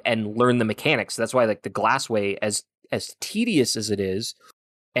and learn the mechanics. That's why like the Glassway, as tedious as it is,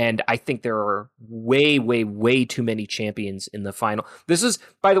 and I think there are way too many champions in the final. This is,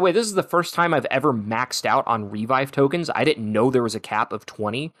 by the way, this is the first time I've ever maxed out on revive tokens. I didn't know there was a cap of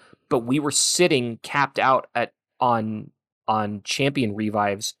 20, but we were sitting capped out on champion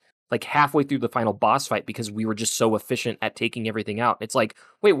revives like halfway through the final boss fight because we were just so efficient at taking everything out. It's like,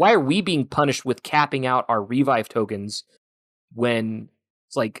 wait, why are we being punished with capping out our revive tokens when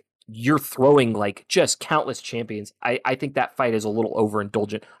it's like you're throwing like just countless champions? I think that fight is a little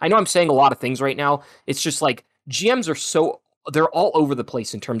overindulgent. I know I'm saying a lot of things right now. It's just like GMs are they're all over the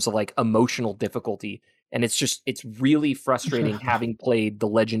place in terms of like emotional difficulty. And it's really frustrating having played the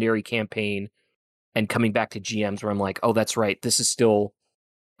legendary campaign and coming back to GMs where I'm like, oh, that's right, this is still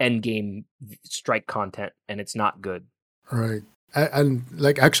end game strike content, and it's not good. Right. And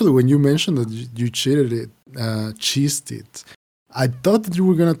like, actually, when you mentioned that you cheated it, cheesed it, I thought that you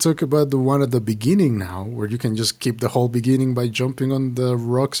were going to talk about the one at the beginning now, where you can just keep the whole beginning by jumping on the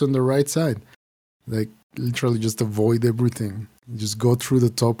rocks on the right side. Like, literally just avoid everything. Just go through the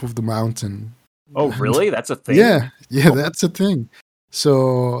top of the mountain. Oh, really? That's a thing? Yeah, that's a thing.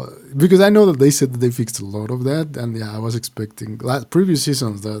 So, because I know that they said that they fixed a lot of that, and yeah, I was expecting previous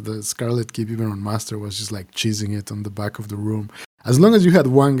seasons, the Scarlet Keep, even on Master, was just like cheesing it on the back of the room. As long as you had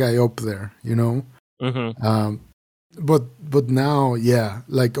one guy up there, you know? Mm-hmm. But now, yeah,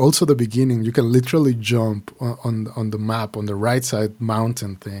 like also the beginning, you can literally jump on the map, on the right side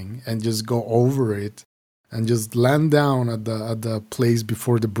mountain thing, and just go over it, and just land down at the place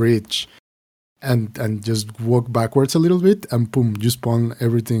before the bridge. And just walk backwards a little bit, and boom, you spawn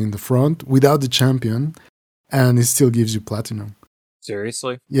everything in the front without the champion, and it still gives you platinum.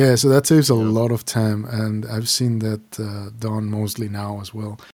 Seriously? Yeah, so that saves a lot of time, and I've seen that done mostly now as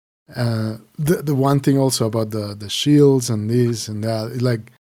well. The one thing also about the shields and this and that,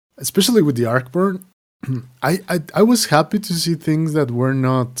 like especially with the Arcburn, I was happy to see things that were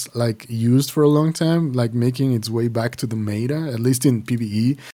not like used for a long time, like making its way back to the meta, at least in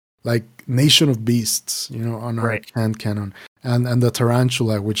PvE, like Nation of Beasts, on our hand cannon, and the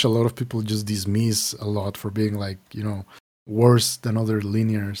Tarantula, which a lot of people just dismiss a lot for being like, worse than other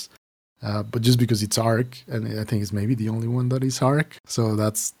linears. But just because it's Arc, and I think it's maybe the only one that is Arc, so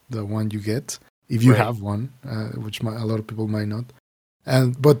that's the one you get if you have one, which a lot of people might not.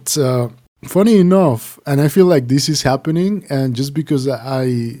 But funny enough, and I feel like this is happening, and just because I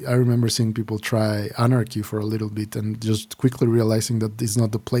remember seeing people try Anarchy for a little bit and just quickly realizing that it's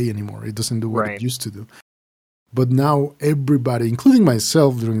not the play anymore. It doesn't do what it used to do. But now everybody, including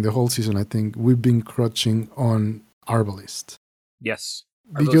myself during the whole season, I think we've been crouching on Arbalist. Yes.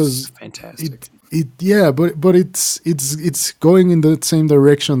 Because fantastic. But it's going in the same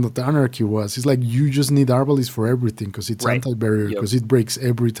direction that the Anarchy was. It's like you just need Arbalist for everything because it's anti-barrier, because it breaks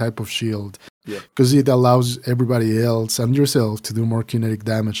every type of shield, because it allows everybody else and yourself to do more kinetic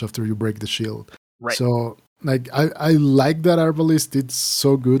damage after you break the shield. Right. So like I like that Arbalist. It's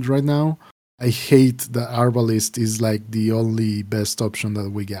so good right now. I hate that Arbalist is like the only best option that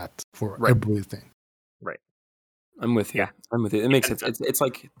we got for everything. I'm with you. Yeah. I'm with you. It makes sense. It's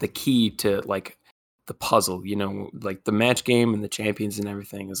like the key to like the puzzle, like the match game and the champions and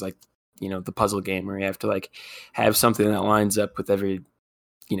everything is like, the puzzle game where you have to like have something that lines up with every,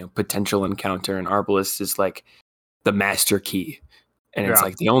 potential encounter. And Arbalist is like the master key. And it's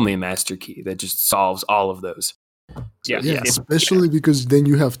like the only master key that just solves all of those. Yeah. Especially because then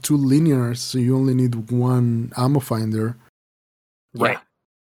you have two linears, so you only need one ammo finder. Right.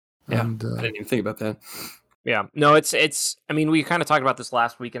 And, I didn't even think about that. Yeah, no, it's. I mean, we kind of talked about this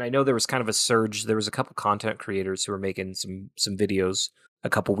last week, and I know there was kind of a surge. There was a couple content creators who were making some videos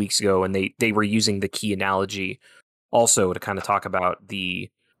a couple weeks ago, and they were using the key analogy also to kind of talk about the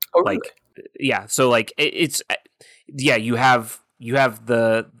So like you have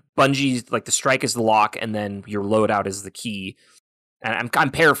the Bungie's, like the strike is the lock, and then your loadout is the key. And I'm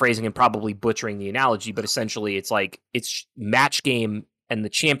paraphrasing and probably butchering the analogy, but essentially it's like it's match game, and the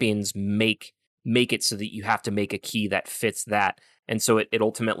champions make it so that you have to make a key that fits that. And so it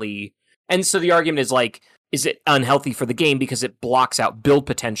ultimately, and so the argument is like, is it unhealthy for the game because it blocks out build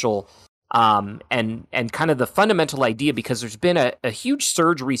potential? And kind of the fundamental idea, because there's been a huge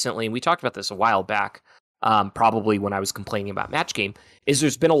surge recently, and we talked about this a while back, probably when I was complaining about match game, is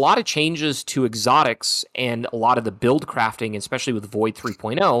there's been a lot of changes to exotics and a lot of the build crafting, especially with Void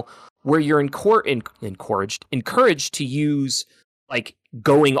 3.0, where you're encouraged to use like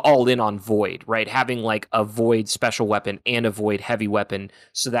going all in on Void, right? Having like a Void special weapon and a Void heavy weapon,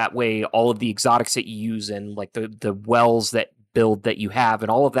 so that way all of the exotics that you use and like the wells that build that you have and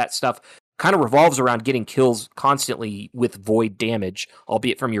all of that stuff kind of revolves around getting kills constantly with Void damage,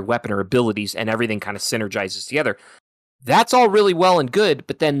 albeit from your weapon or abilities, and everything kind of synergizes together. That's all really well and good,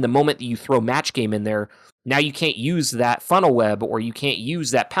 but then the moment that you throw match game in there, now you can't use that funnel web, or you can't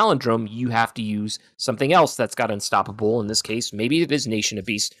use that palindrome. You have to use something else that's got unstoppable. In this case, maybe it is Nation of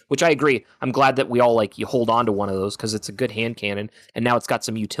Beasts, which I agree. I'm glad that we all like you hold on to one of those because it's a good hand cannon, and now it's got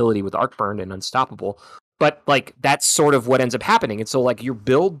some utility with Arcburn and Unstoppable. But like that's sort of what ends up happening. And so like your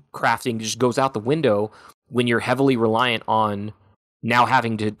build crafting just goes out the window when you're heavily reliant on now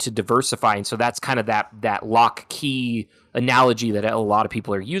having to diversify. And so that's kind of that lock key analogy that a lot of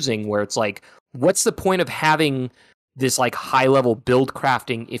people are using, where it's like, what's the point of having this like high level build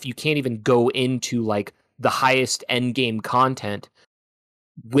crafting if you can't even go into like the highest end game content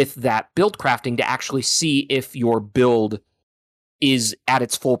with that build crafting to actually see if your build is at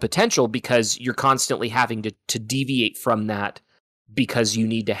its full potential, because you're constantly having to deviate from that because you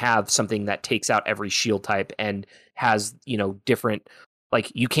need to have something that takes out every shield type and has, different,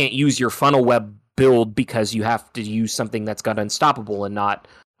 like you can't use your funnel web build because you have to use something that's got Unstoppable and not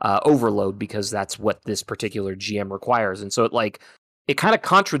Overload, because that's what this particular GM requires. And so it kind of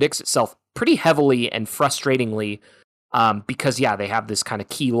contradicts itself pretty heavily and frustratingly, because they have this kind of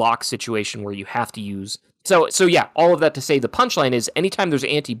key lock situation where you have to use. So all of that to say, the punchline is anytime there's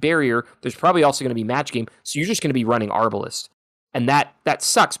anti-barrier, there's probably also going to be match game. So you're just going to be running Arbalist. And that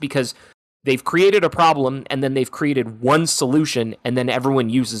sucks, because they've created a problem and then they've created one solution, and then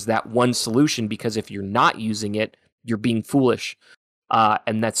everyone uses that one solution, because if you're not using it, you're being foolish.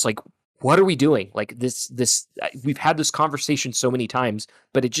 And that's like, what are we doing? Like this, we've had this conversation so many times,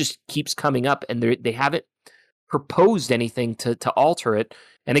 but it just keeps coming up, and they haven't proposed anything to alter it.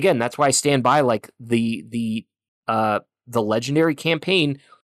 And again, that's why I stand by like the legendary campaign.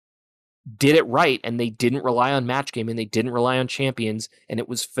 did it right, and they didn't rely on match game, and they didn't rely on champions, and it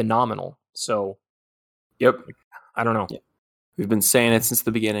was phenomenal. So, Yep. I don't know. Yeah. We've been saying it since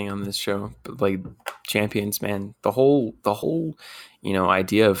the beginning on this show, but like champions, man, the whole,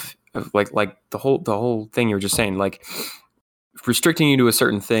 idea of like the whole thing you were just saying, like restricting you to a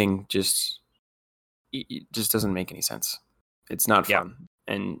certain thing it just doesn't make any sense. It's not fun.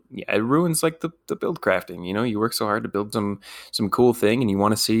 And it ruins like the build crafting. You work so hard to build some cool thing, and you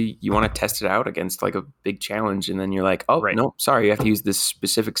want to test it out against like a big challenge, and then you're like, oh no, sorry, you have to use this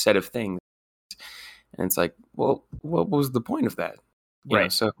specific set of things. And it's like, well, what was the point of that? Right.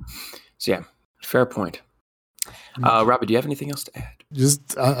 So yeah, fair point. Robert, do you have anything else to add?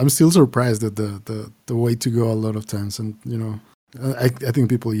 Just, I'm still surprised at the way to go a lot of times, and I think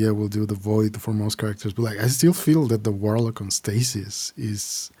people will do the void for most characters, but like I still feel that the Warlock on Stasis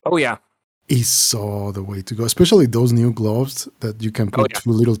is so the way to go, especially those new gloves that you can put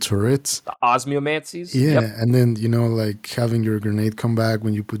two little turrets, the Osmiomancies. And then like having your grenade come back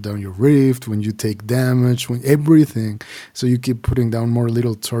when you put down your rift, when you take damage, when everything, so you keep putting down more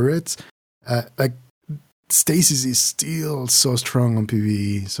little turrets. Like Stasis is still so strong on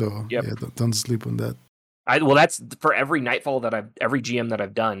PvE, so don't sleep on that. That's for every Nightfall every GM that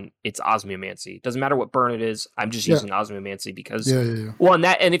I've done, it's Osmiomancy. It doesn't matter what burn it is. I'm just using Osmiomancy because well,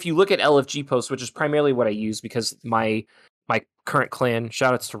 and if you look at LFG posts, which is primarily what I use, because my current clan,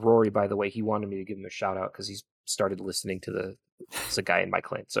 shout outs to Rory, by the way, he wanted me to give him a shout out because he's started listening to it's a guy in my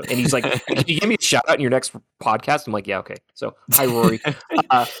clan. So, and he's like, "Can you give me a shout out in your next podcast?" I'm like, "Yeah, okay." So, hi Rory.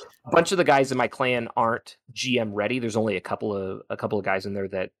 A bunch of the guys in my clan aren't GM ready. There's only a couple of guys in there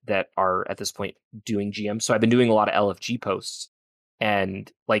that are at this point doing GM. So I've been doing a lot of LFG posts,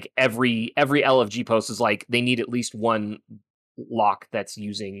 and like every LFG post is like they need at least one lock that's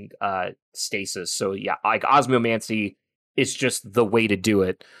using stasis. So yeah, like Osmiomancy is just the way to do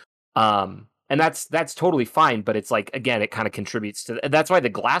it. And that's totally fine, but it's like, again, it kind of contributes to that's why the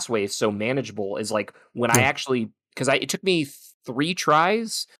glass way is so manageable, is like when I actually, because it took me 3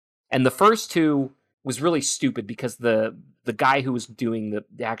 tries, and the first 2 was really stupid because the guy who was doing the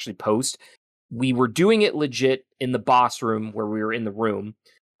actually post, we were doing it legit in the boss room where we were in the room,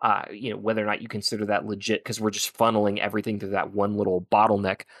 whether or not you consider that legit, because we're just funneling everything through that one little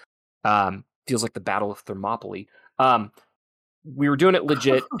bottleneck. Feels like the Battle of Thermopylae. We were doing it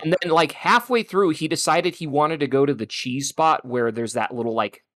legit, and then like halfway through, he decided he wanted to go to the cheese spot where there's that little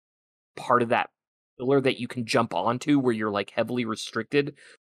like part of that pillar that you can jump onto where you're like heavily restricted.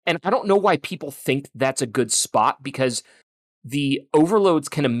 And I don't know why people think that's a good spot, because the overloads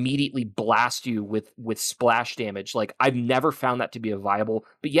can immediately blast you with splash damage. Like I've never found that to be a viable,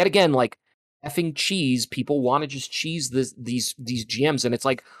 but yet again, like effing cheese, people want to just cheese these GMs, and it's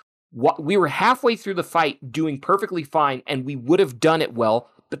like, we were halfway through the fight doing perfectly fine, and we would have done it well,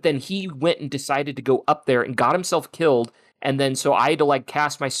 but then he went and decided to go up there and got himself killed, and then so I had to like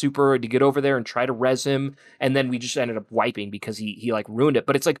cast my super to get over there and try to res him, and then we just ended up wiping because he like ruined it.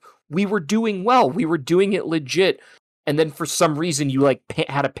 But it's like, we were doing well, we were doing it legit, and then for some reason you like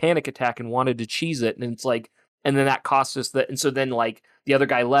had a panic attack and wanted to cheese it, and it's like, and then that cost us that, and so then like the other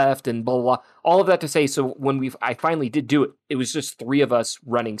guy left and blah, blah, blah. All of that to say, so when I finally did do it, it was just 3 of us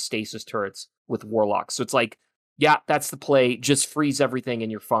running stasis turrets with Warlocks. So it's like, yeah, that's the play. Just freeze everything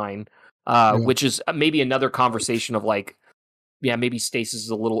and you're fine. Which is maybe another conversation of like, yeah, maybe stasis is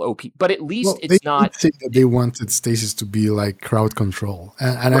a little OP, but at least it's not. They that they wanted stasis to be like crowd control,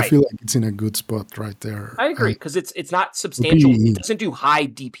 and I feel like it's in a good spot right there. I agree, because it's not substantial. It doesn't do high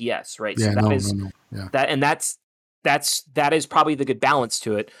DPS, right? Yeah, so no. Yeah. That is probably the good balance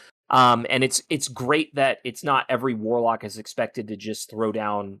to it. And it's great that it's not every Warlock is expected to just throw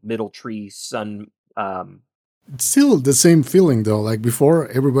down middle tree sun. It's still the same feeling though. Like before,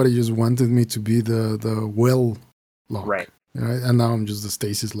 everybody just wanted me to be the well lock, right? And now I'm just the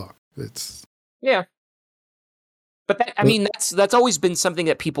stasis lock. It's but I mean that's always been something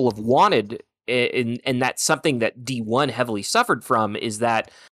that people have wanted, and that's something that D1 heavily suffered from, is that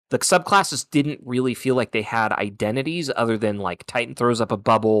the subclasses didn't really feel like they had identities other than like Titan throws up a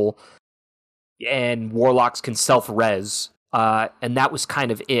bubble and Warlocks can self-res, and that was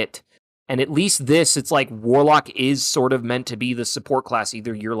kind of it. And at least this, it's like Warlock is sort of meant to be the support class.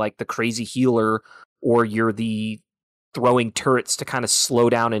 Either you're like the crazy healer, or you're the throwing turrets to kind of slow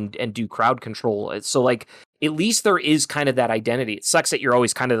down and do crowd control. So like, at least there is kind of that identity. It sucks that you're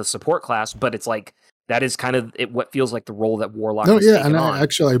always kind of the support class, but it's like, that is kind of what feels like the role that Warlock is taking on.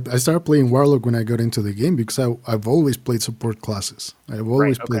 Actually, I started playing Warlock when I got into the game because I've always played support classes. I've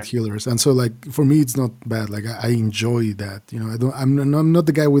always played healers, and so like for me, it's not bad. Like I enjoy that. I'm not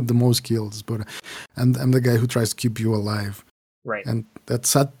the guy with the most kills, but I'm the guy who tries to keep you alive. Right. And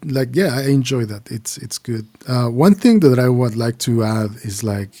that's like, yeah, I enjoy that. It's good. One thing that I would like to add is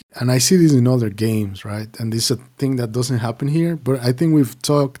like, and I see this in other games, right? And this is a thing that doesn't happen here, but I think we've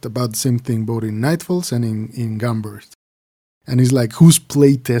talked about the same thing both in Nightfalls and in Gunburst. And it's like, who's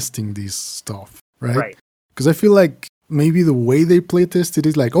play testing this stuff, right? Right. Because I feel like maybe the way they play test it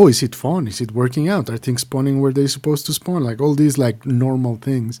is like, oh, is it fun? Is it working out? Are things spawning where they're supposed to spawn? Like all these like normal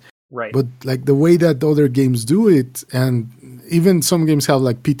things. Right. But like the way that other games do it, and even some games have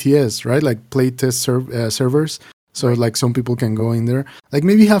like PTS, right? Like playtest servers. So Right. like some people can go in there. Like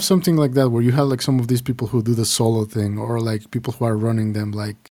maybe have something like that where you have like some of these people who do the solo thing, or like people who are running them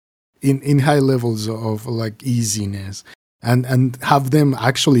like in high levels of like easiness, and have them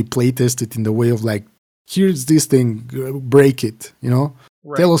actually playtest it in the way of like, here's this thing, break it, you know?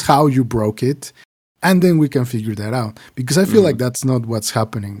 Right. Tell us how you broke it, and then we can figure that out. Because I feel like that's not what's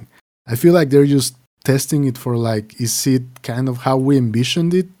happening. I feel like they're just testing it for like, is it kind of how we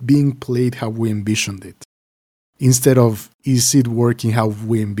envisioned it being played how we envisioned it? Instead of, is it working how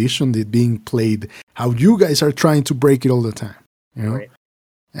we envisioned it being played how you guys are trying to break it all the time? You know? Right.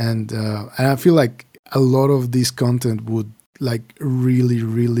 And I feel like a lot of this content would like really,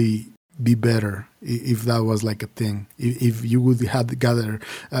 really be better if that was like a thing. If you would have gather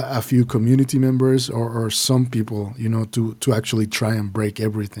a few community members or some people, you know, to actually try and break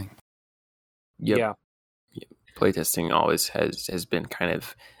everything. Yep. Yeah. Playtesting always has been kind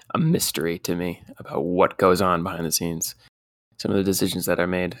of a mystery to me about what goes on behind the scenes. Some of the decisions that are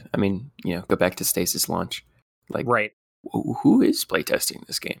made. I mean, you know, go back to Stasis launch. Like, Right. who is playtesting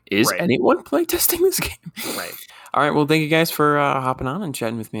this game? Is Right. anyone playtesting this game? Right. All right. Well, thank you guys for hopping on and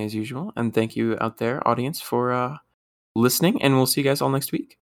chatting with me as usual. And thank you out there, audience, for listening. And we'll see you guys all next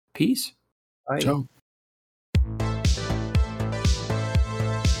week. Peace. Bye. Ciao.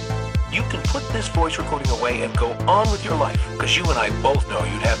 You can put this voice recording away and go on with your life, because you and I both know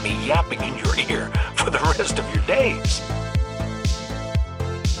you'd have me yapping in your ear for the rest of your days.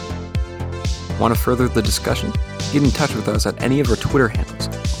 Want to further the discussion? Get in touch with us at any of our Twitter handles,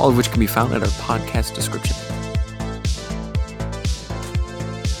 all of which can be found at our podcast description.